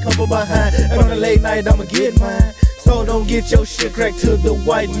when we come from behind. And on the late night, I'ma get mine. So don't get your shit cracked to the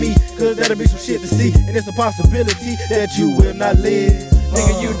white meat, cause that'll be some shit to see. And it's a possibility that you will not live.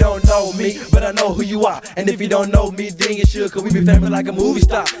 Nigga, you don't know me, but I know who you are. And if you don't know me, then you should, cause we be famous like a movie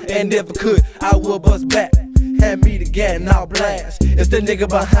star. And if I could, I will bust back. Hand me the gat and I'll blast. It's the nigga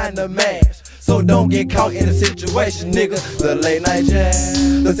behind the mask. So don't get caught in a situation, nigga. The late night jack.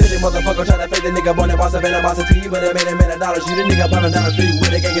 The city motherfucker try to fake the nigga Boney Boss of Animosity, but they made $1 million. You the nigga running down the street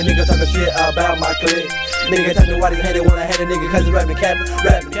with a gang of niggas talking shit about my clique. Nigga tell me why they hate it when I hate a nigga cause he rapping cap.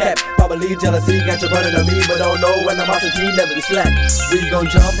 Probably jealousy got you running on me, but don't know animosity never be slack. We gon'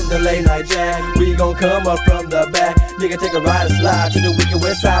 jump from the late night jack. We gon' come up from the back. Nigga take a ride and slide to the wicked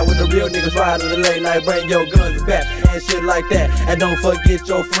west side with the real niggas ride on the late night. Bring your guns back. saying shit like that. And don't forget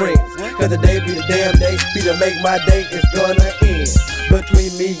your friends, cause the day be the damn day. Be to make my day, it's gonna end.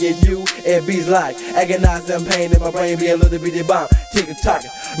 Between me and you, it beats like agonizing pain in my brain. Be a little bitty bomb, tick-tock,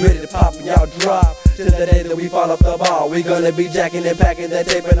 ready to pop and y'all drop. Till the day that we fall off the ball, we gonna be jacking and packing that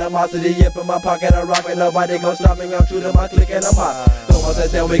tape and Animosity up in my pocket. I rock and nobody gon' stop me. I'm true to my clique and I'm hot. So once I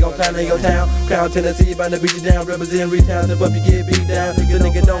say we gon' clown in your town, Crown Tennessee, bound to beat you down. Represent Retown, the puppy get beat down.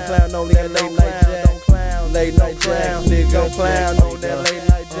 Nigga don't clown, only a late night jack. Late night jack, nigga don't clown on that late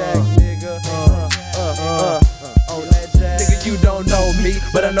night jack, nigga. On that jack. Nigga, you don't know me,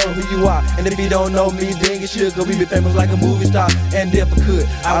 but I know who you are. And if you don't know me, then you should, cause we be famous like a movie star. And if I could,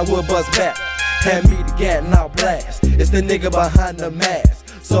 I would bust back. Hand me the gat and I'll blast. It's the nigga behind the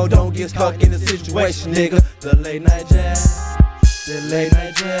mask, so don't get stuck in the situation, nigga. The late night jack, the late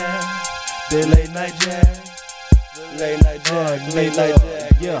night jack, the late night jack, the late night jack, late night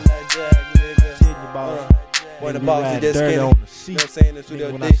jack, yeah. When the boss is this skinny, you know what I'm saying, the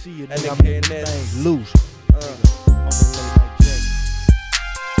studio dick, that nigga K.N.S. loose.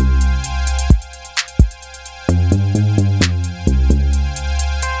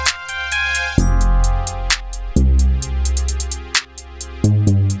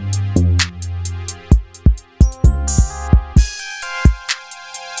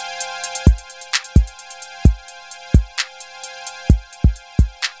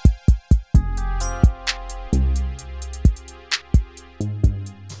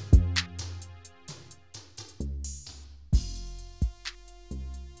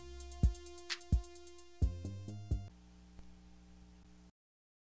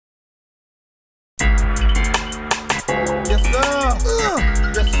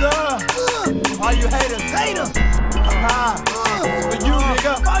 All you haters, haters. For you,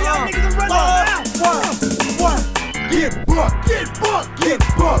 nigga. All y'all niggas are running One. Get bucked, get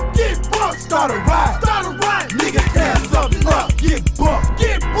bucked. Start a riot, nigga, tear something up. Get bucked.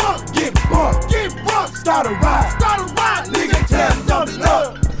 Start a riot, nigga, tear something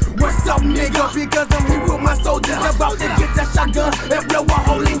up. What's up, nigga? Because I'm here with my soldiers. About to get that shotgun and blow a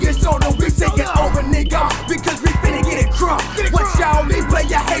hole in your shoulder. We taking over, nigga, because we finna get it crunk. What y'all leave play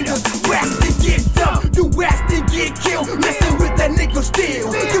your haters? You ask to get dumb, you ask to get killed. Messing with that nigga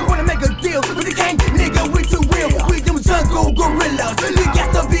still. You wanna make a deal with the gang, nigga, we too real. We them jungle gorillas. We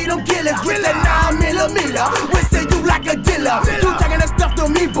got to be them killers with that 9mm. We say you like a dealer. You talking that stuff to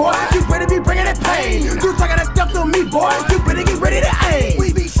me, boy. You better be bringing that pain. You talking that stuff to me, boy. You better get ready to aim.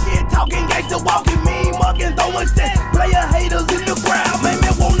 We be shit talking, gangsta walking, mean mugging, throwing shit. Player haters in the crowd, make me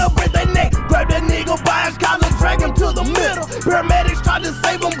wanna break their neck. Grab that nigga by his collar, drag him to the middle. Paramedics tried to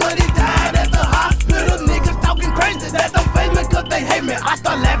save him, but he died at the hospital. Niggas talking crazy, that don't faze me cause they hate me. I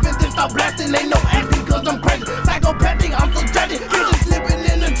start laughing, then start blasting, ain't no acting cause I'm crazy. Psychopathic, I'm so tragic, you just slipping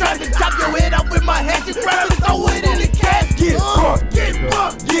in the traffic. Chop your head off with my hatchet, grab it, throw it in the casket. Get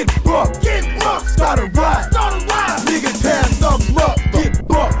bucked. Start a riot, nigga, tear something up. Get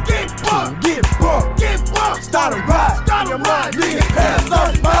bucked. Start a riot, nigga, tear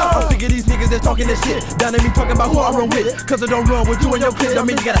something up. I'm sick of these niggas that's talking this shit. Down at me talking about who I run with. Cause I don't run with you and your kid. Don't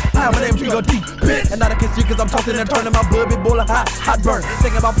mean you gotta hide my name to your deep pit. And now I can see cause I'm tossing and turning my blood, big bowl of hot burn.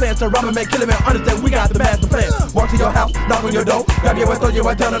 Thinking about plans to rob and make killing me. Understand we got the master plan. Walk to your house, knock on your door. Grab your ass, throw your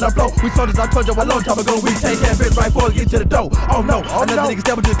ass down on the floor. We saw this, I told you a long time ago. We take that bitch right for us, get to the door. Oh no, another nigga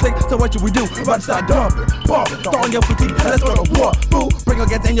step into the click. So what should we do? About to start dumping, bombing, throwing your fatigue. And let's go to war. Boo, bring your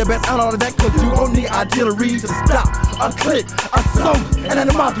gas and your best out all of that. Cause you gon' need artillery to stop. A click, a song, and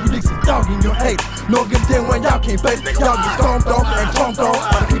Animosity, you niggas dog in your hate. No good damn when y'all can't face. Y'all get stomped on and chomped on.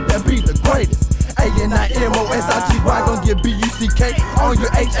 I keep that beat the greatest. A-N-I-M-O-S-I-T-Y, gon' get B-U-C-K on your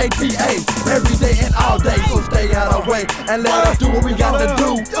H-A-T-A. Every day and all day, so stay out of our way. And let us do what we got to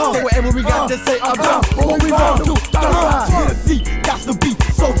do. Say whatever we got to say about what we gon' do. Tennessee, got to be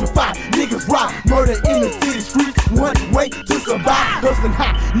soldierfied. Niggas rock, murder in the city streets. One way to survive, hustling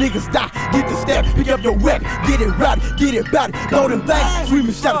high, niggas die. Get the step, pick up your weapon, get it right, get it body. Throw them things,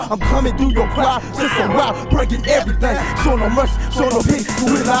 screaming, shout, I'm coming through your crowd. Just so wild, breaking everything. Show no mercy, show no pity.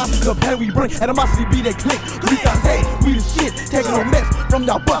 We realize the pain we bring, Animosity be that click. We got hate, we the shit, taking no mess from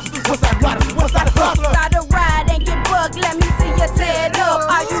y'all busters. What's that riders, what's that hustler? Start a ride and get bugged, let me see your head up.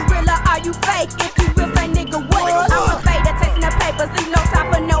 Are you real or are you fake? If you real, say nigga what? I'm a fader, chasing the papers, leave no time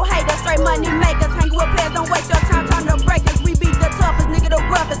for no haters. Straight money makers, hang with players, don't waste your time trying to break us. We be the toughest, nigga the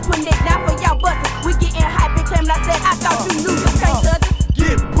roughest, putting it down for y'all busters. We getting hype and claim, I said I thought you knew you can't judge us.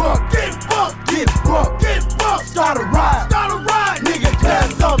 Get bucked, start a riot, nigga, tear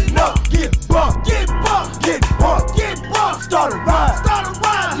something up. Get bucked, start a riot,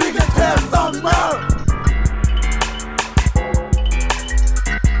 nigga, tear something up.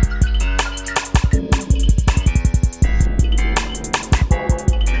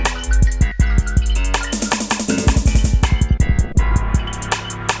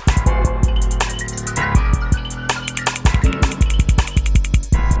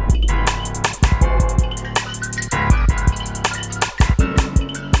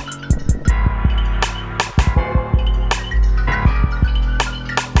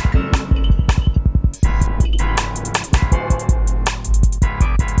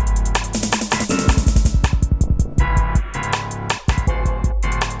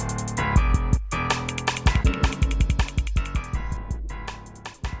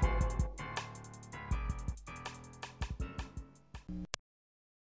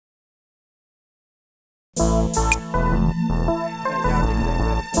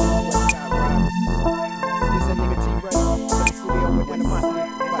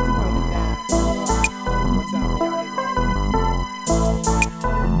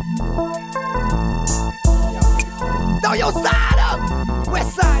 throw your side up.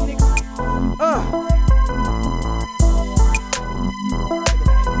 West side, nigga.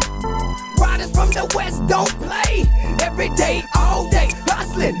 Riders from the west don't play. Every day, all day,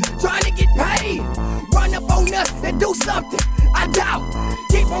 hustling, trying to get paid. Run up on us and do something. I doubt.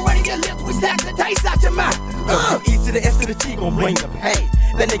 Keep on running your lips, we stack the taste out your mouth. E to the S to the T gon' bring the pain.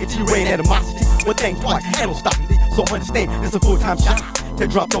 That nigga T-Rain animosity. One thing twice, ain't no stopping me. So understand, this a full-time job. To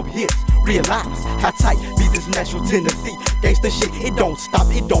drop no hits, realize how tight be this Nashville, Tennessee. Gangsta shit, it don't stop,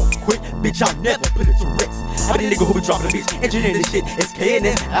 it don't quit. Bitch, I'll never put it to rest. I be the nigga who be dropping the beats, engineering this shit. It's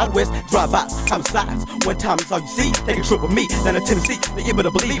K.N.S, out west, drive-by, homicides. One time it's all you see, take a trip with me down to Tennessee. They able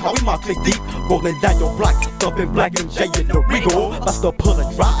to believe how we mark click deep. Rolling down your block, thumping black and J in the Regal. Bust up, pull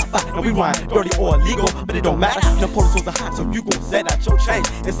a drive-by, and we rhyme dirty or illegal. But it don't matter, the police was hot, so you gon' set out your chain.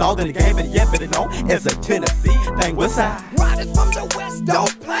 It's all in the game, but yet better known as a Tennessee thing. West side. Riders from the west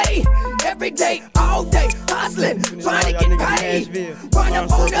don't play. Every day, all day, hustling, trying to get paid. Run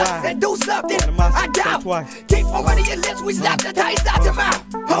up on us and do something. I doubt. Keep on running your lips, we slap the taste out your mouth.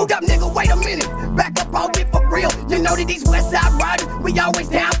 Hold up, nigga, wait a minute. Back up on it for real. You know that these west side riders, we always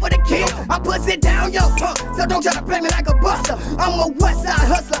down for the kill. I puts it down, yo, punk. So don't try to play me like a buster. I'm a west side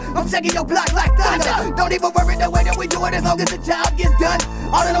hustler. I'm shaking your block like thunder. Don't even worry the way that we do it as long as the job gets done.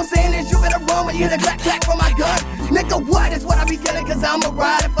 All that I'm saying is you better run when you hear the clack clack from my gun. Nigga, what is what I be getting? Cause I'm a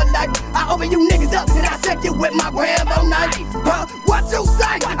rider for life. I open you niggas up and I set you with my Rambo knife. Huh? What you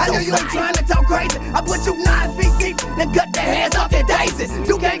say? I know you ain't trying to talk crazy. I put you 9 feet deep and cut the heads off your daisies.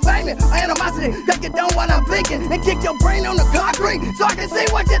 You can't blame me. Animosity, take it down while I'm blinking and kick your brain on the concrete so I can see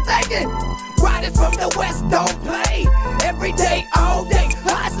what you're thinking. Riders from the west don't play. Every day, all day,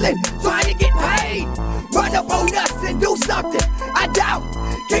 hustling, trying to get paid. Run up on us and do something. I doubt.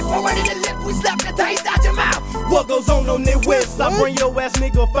 Keep on running the lips, we slap the taste out your mouth. What goes on the west? I bring your ass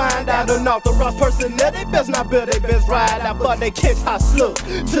nigga find out an authorized personnel. They best not build, they best ride out, but they catch hot slug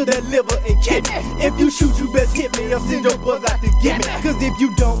to that liver and kidney. If you shoot, you best hit me or send your buzz out to get me. Cause if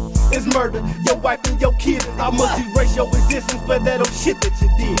you don't, it's murder. Your wife and your kids, I must erase your existence for that old shit that you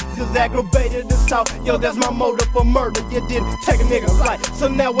did. Cause aggravated assault, yo, that's my motive for murder. You didn't take a nigga's life, so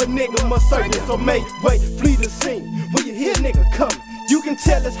now a nigga must serve it. So make way, flee the scene when you hear nigga coming. You can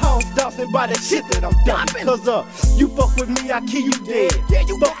tell it's House Dawson by the shit that I'm dumping. Cause you fuck with me, I kill you dead. Yeah,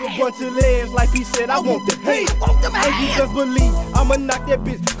 you fuck a bunch of legs like he said, I want the head. And you just believe I'ma knock that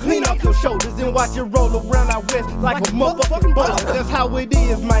bitch clean off your shoulders and watch it roll around our west like a motherfucking boulder. That's how it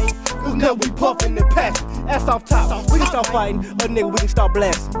is, man. Cause now we puffin' and passin'. Ass off top, we can start fighting. A nigga, we can start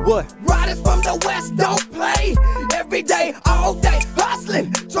blasting. What? Riders from the west don't play. Every day, all day,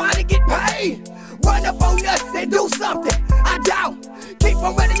 hustling, trying to get paid. Run up on us and do something. I doubt. Keep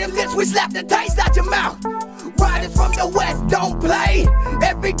on running them lips, we slap the taste out your mouth. Riders from the west don't play.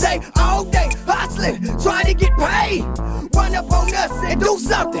 Every day, all day, hustling, trying to get paid. Run up on us and do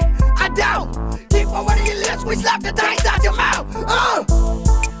something. I doubt. Keep on running your lips, we slap the taste out your mouth.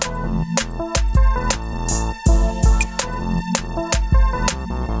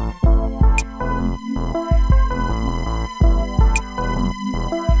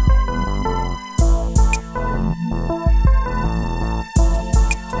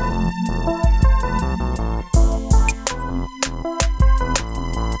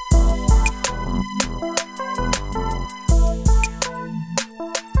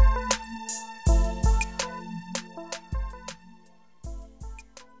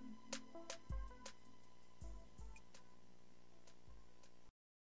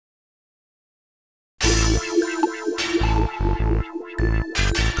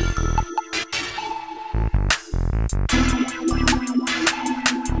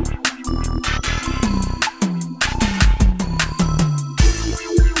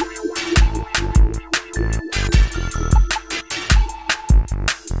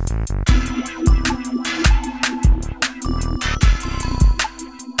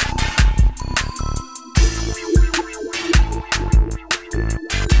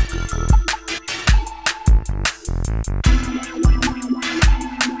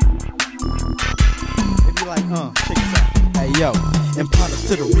 Yo, Impalas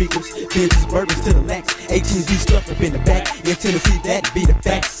to the Regals, Benz's bourbons to the Lax, 18D stuff up in the back, in Tennessee that be the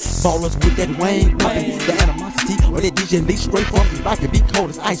facts. Ballers with that Wayne pumping, the animosity, or that DJ Lee straight from the rock, it be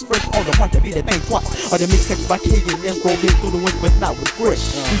cold as ice, fresh on the mark, that be that thing twice. Or the mixtapes by K.N.S, rolling through the wind, but not with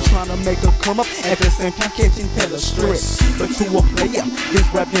fresh. We tryna make her come up, at the same time catching hella stress. But to a player, this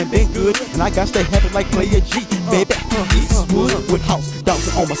rap game been good, and I got to stay happy like Player G, baby. Eastwood with House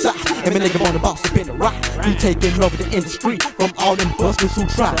Dawson on my side, and my nigga on the boss up in the rock. We taking over the industry from all them busters who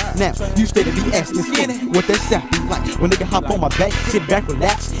try. Now, you steady be asking skinny, what that sound be like. When nigga hop on my back, sit back,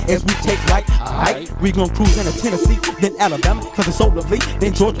 relax, as we take right. Alright, we gon' cruise into Tennessee, then Alabama, cause it's so lovely.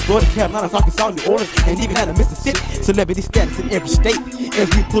 Then Georgia, Florida, Carolina, Arkansas, New Orleans, and even out of Mississippi. Celebrity status in every state. As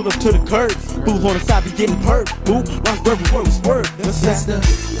we pull up to the curb, fools on the side be getting purged. Boo, Lawrenceburg, where we swerve. It's the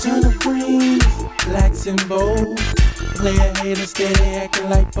turn of green, blacks and bold. Player haters steady acting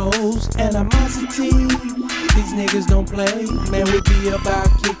like foes. Animosity, these niggas don't play. Man, we be about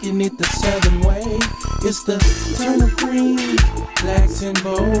kicking it the southern way. It's the turn of green, blacks and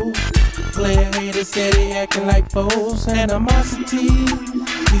bold. Player haters steady acting like foes. Animosity,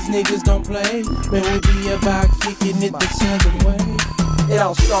 these niggas don't play. Man, we be about kicking it the southern way. It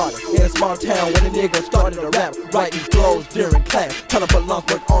all started in a small town when a nigga started to rap, writing flows during class, trying to put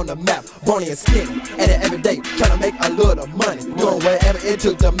Lawrenceburg on the map, bony and skinny, and every day trying to make a little money, doing whatever it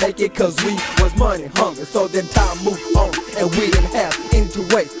took to make it, cause we was money hungry. So then time moved on, and we didn't have any to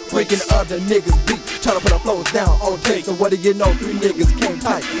waste, freaking other niggas beat, trying to put our flows down on tape. So what do you know, 3 niggas came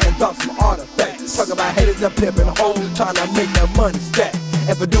tight and dropped some artifacts, talk about haters and pimping hoes, trying to make that money stack.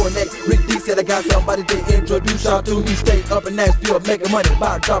 And for doing that, Rick D said I got somebody to introduce y'all to. He stayed up in Nashville making money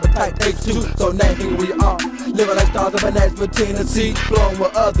by dropping tight tapes too. So now here we are, living like stars up in Nashville, Tennessee, flowing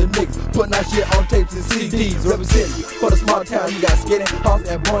with other niggas, putting our shit on tapes and CDs, representing for the small town. You got Skinny, Hoss,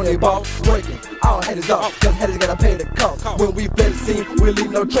 and Boney Boss, breaking all haters off, cause haters gotta pay the cost. When we play the scene, we leave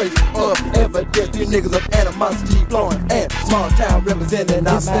no trace of evidence. These niggas of animosity flowing, and small town representing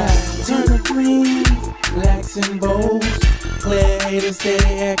our mind. Turn of green, blacks and bold. Player haters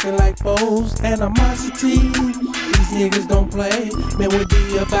steady acting like foes. Animosity, these niggas don't play. Man, we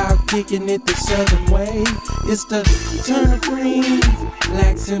be about kicking it the southern way. It's the turn of green,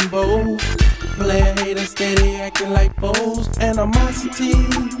 blacks and bold. Player haters steady acting like foes. Animosity,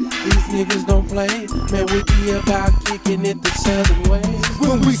 these niggas don't play. Man, we be about kicking it the southern way.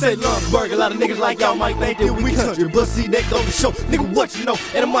 When we say Lawrenceburg, a lot of niggas like y'all might think that we country, but see, they go to show. Nigga, what you know?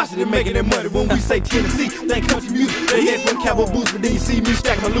 Animosity making that money. When we say Tennessee, they country music. They ask for cowboy boots, but then you see me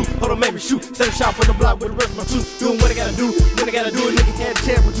stacking my loot. Hold on, make me shoot. Set a shot for the block with the rest of my troops. Doing what I gotta do, when I gotta do it. Nigga had a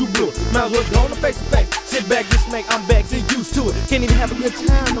chance, but you blew it. Might as well go on the face to face. Sit back, just smack, I'm back, get used to it. Can't even have a good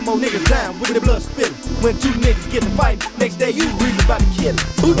time, no more niggas down with the blood spilling. When 2 niggas get to fight, next day you read about the killing.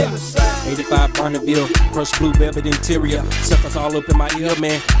 Who the side? 85 Bonneville, crushed blue velvet interior. Suckers all up in my ear,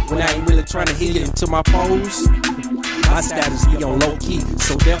 man. When I ain't really trying to hit it into my pose. My status be on low key,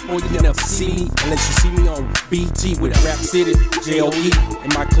 so therefore you never see me unless you see me on BT with Rap City, J.O.E.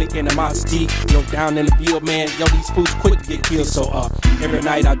 and my clique Animosity. Yo, down in the field, man. Yo, these fools quick to get killed. So every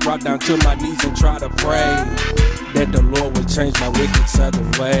night I drop down to my knees and try to pray that the Lord will change my wicked southern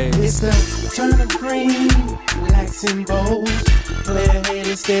ways. It's the turn of green, blacks and bold. Player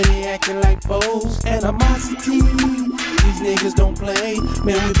haters steady acting like foes. Animosity, these niggas don't play.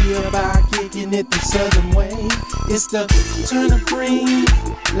 Man, we be about kicking it the southern way. It's the turn of green,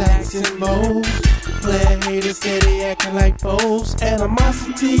 blacks and bold. Player haters steady acting like foes.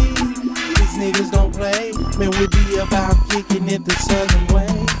 Animosity, these niggas don't play. Man, we be about kicking it the southern way.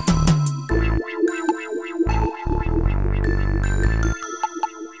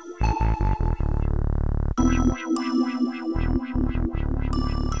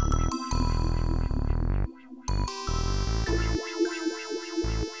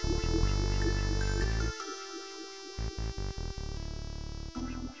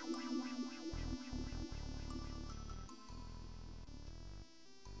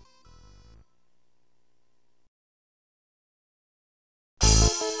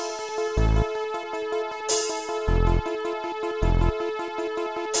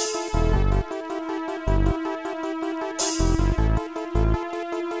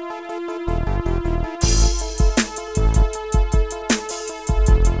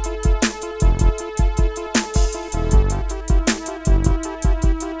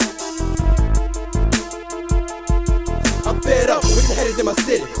 in my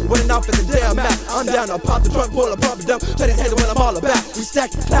city, running off at the damn map. I'm down to pop the trunk, pull a pump and dump, try to handle what I'm all about. We stack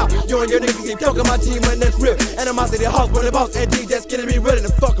the clout, you and your niggas keep talking my team, and that's real. Animosity, Hoss, Boney Boss, and D just getting me ready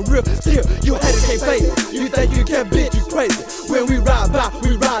to fucking real. Still, you haters can't fade it. You think you can bitch, you crazy. When we ride by,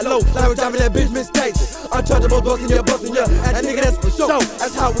 we ride low, like we're driving that bitch Miss Tazz. Untouchables, bustin' ya, and a nigga that's for sure.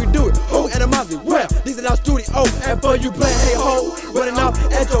 That's how we do it. Who animosity? Well, these are our studio, and for you playing hey ho, running off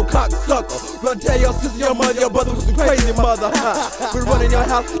at your cocksucker. Run tell your sister, your mother, your brother was some crazy mother. We running your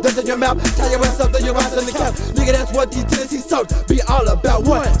house, dust in your mouth, tie your ass up, then your ass on the couch. Nigga, that's what these Tennessee sucks be all about.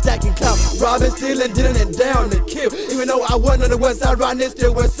 What? Stacking clout, robbing, stealing, dealing, and down to kill. Even though I wasn't on the west side, riding it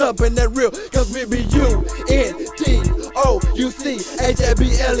still what's up in that real. Cause we be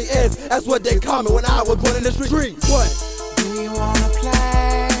UNTOUCHABLES. That's what they call me when I was born in the street. What? Do you wanna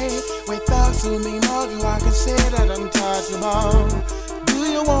play with the thugs who me mug you, I consider untouchable.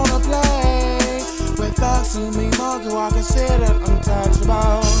 Do you wanna play with thugs who me mug you, I consider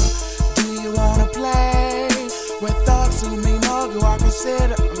untouchable? Do you wanna play with thugs who me mug you, I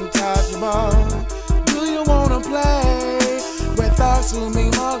consider untouchable? Do you wanna play with thugs who me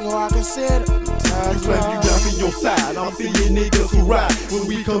mug you, I consider untouchable? You claim you down in your side, I'm seeing niggas who ride. When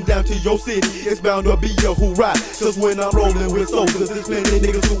we come down to your city, it's bound to be a who ride. Cause when I'm rolling with soldiers, there's plenty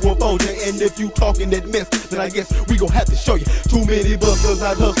niggas who will fold you. And if you talking that mess, then I guess we gon' have to show you. Too many busters,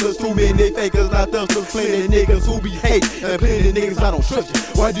 not hustlers, too many fakers, not thusters. Plenty niggas who be hate, and plenty niggas I don't trust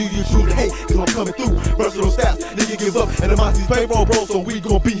you. Why do you truly hate? Cause I'm coming through, versatile styles, nigga give up. And Animosity's payroll, bro, so we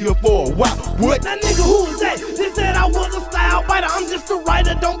gon' be here for a while. What? That nigga who is that? They said I was a style fighter, I'm just a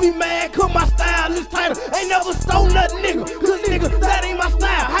writer, don't be mad, cause my style is tighter. Ain't never stole nothing, nigga, cause nigga, that ain't my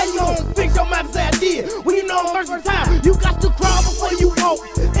style. How you gon' fix your mouth say I did? When you know I'm versatile, you got to crawl before you walk,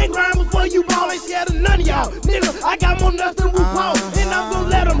 and grind before you ball. Ain't scared of none of y'all, nigga, I got more nuts than RuPaul, and I'm gon'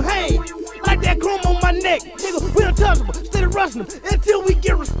 let them hang, like that chrome on my neck. Nigga, we untouchable, steady rushing them, until we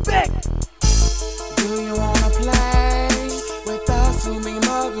get respect. Do you wanna play with us who me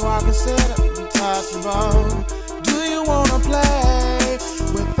mug you, I consider untouchable? Do you wanna play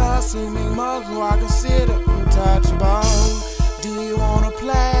with us who me mug you, I consider untouchable? Do you wanna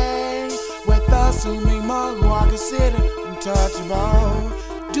play with us who me mug you, I consider untouchable?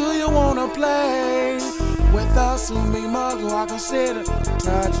 Do you wanna play with us who me mug you, I consider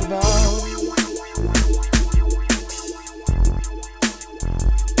untouchable?